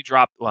mind, can you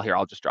drop, well, here,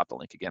 I'll just drop the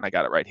link again. I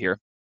got it right here.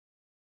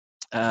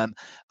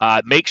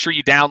 Make sure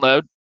you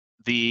download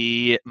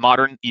the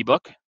modern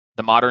ebook,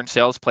 the modern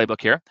sales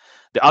playbook here.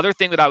 The other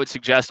thing that I would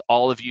suggest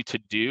all of you to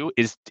do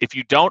is, if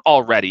you don't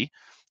already,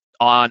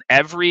 on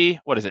every,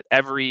 when do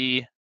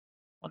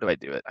I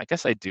do it? I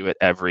guess I do it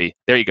every,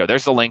 there you go.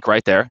 There's the link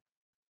right there.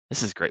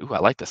 This is great. Ooh, I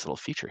like this little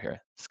feature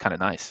here. It's kind of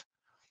nice.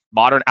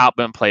 Modern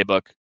Outbound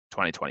Playbook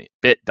 2020,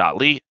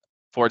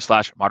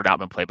 bit.ly/Modern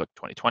Outbound Playbook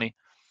 2020.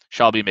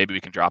 Shelby, maybe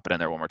we can drop it in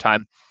there one more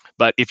time.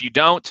 But if you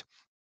don't,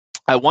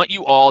 I want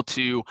you all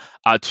to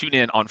tune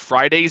in on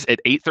Fridays at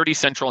 8:30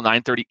 Central,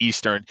 9:30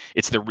 Eastern.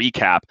 It's the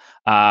recap.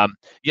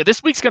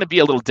 This week's going to be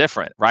a little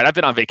different, right? I've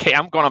been on vacation.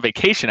 I'm going on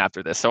vacation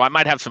after this, so I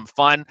might have some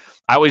fun.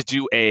 I always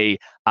do a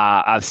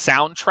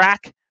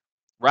soundtrack,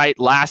 right?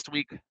 Last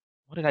week,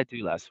 what did I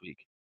do last week?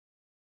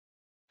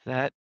 Is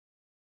that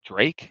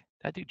Drake?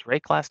 Did I do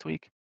Drake last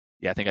week?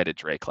 Yeah, I think I did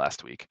Drake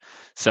last week.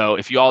 So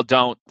if you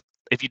don't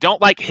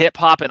like hip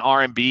hop and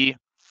R&B,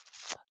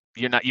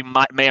 you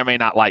may or may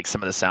not like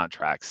some of the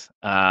soundtracks.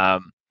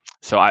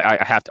 So I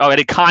have to. Oh, I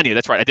did Kanye.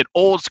 That's right. I did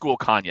old school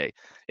Kanye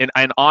in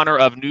honor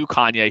of new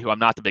Kanye, who I'm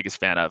not the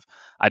biggest fan of.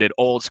 I did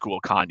old school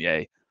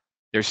Kanye.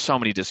 There's so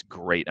many just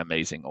great,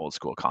 amazing old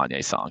school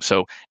Kanye songs.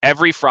 So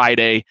every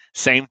Friday,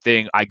 same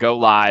thing. I go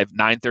live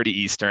 9:30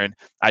 Eastern.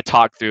 I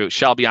talk through.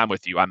 Shelby, I'm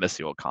with you. I miss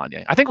the old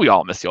Kanye. I think we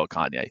all miss the old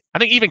Kanye. I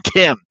think even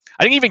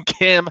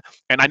Kim,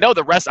 and I know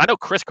the rest. I know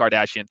Kris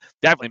Kardashian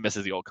definitely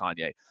misses the old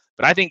Kanye.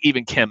 But I think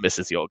even Kim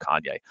misses the old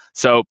Kanye.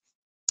 So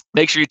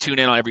make sure you tune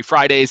in on every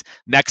Fridays.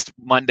 Next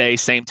Monday,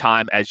 same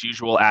time as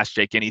usual, Ask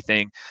Jake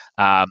Anything.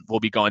 We'll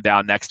be going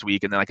down next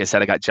week. And then, like I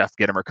said, I got Jeff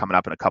Gitomer coming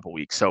up in a couple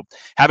weeks. So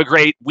have a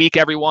great week,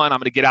 everyone. I'm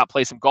going to get out,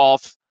 play some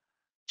golf,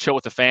 chill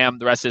with the fam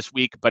the rest of this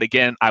week. But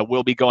again, I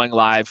will be going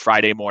live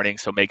Friday morning.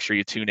 So make sure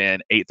you tune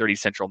in, 8:30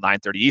 Central,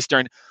 9:30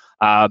 Eastern.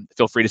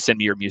 Feel free to send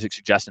me your music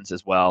suggestions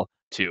as well,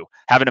 too.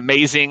 Have an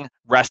amazing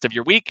rest of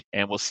your week,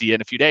 and we'll see you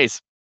in a few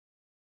days.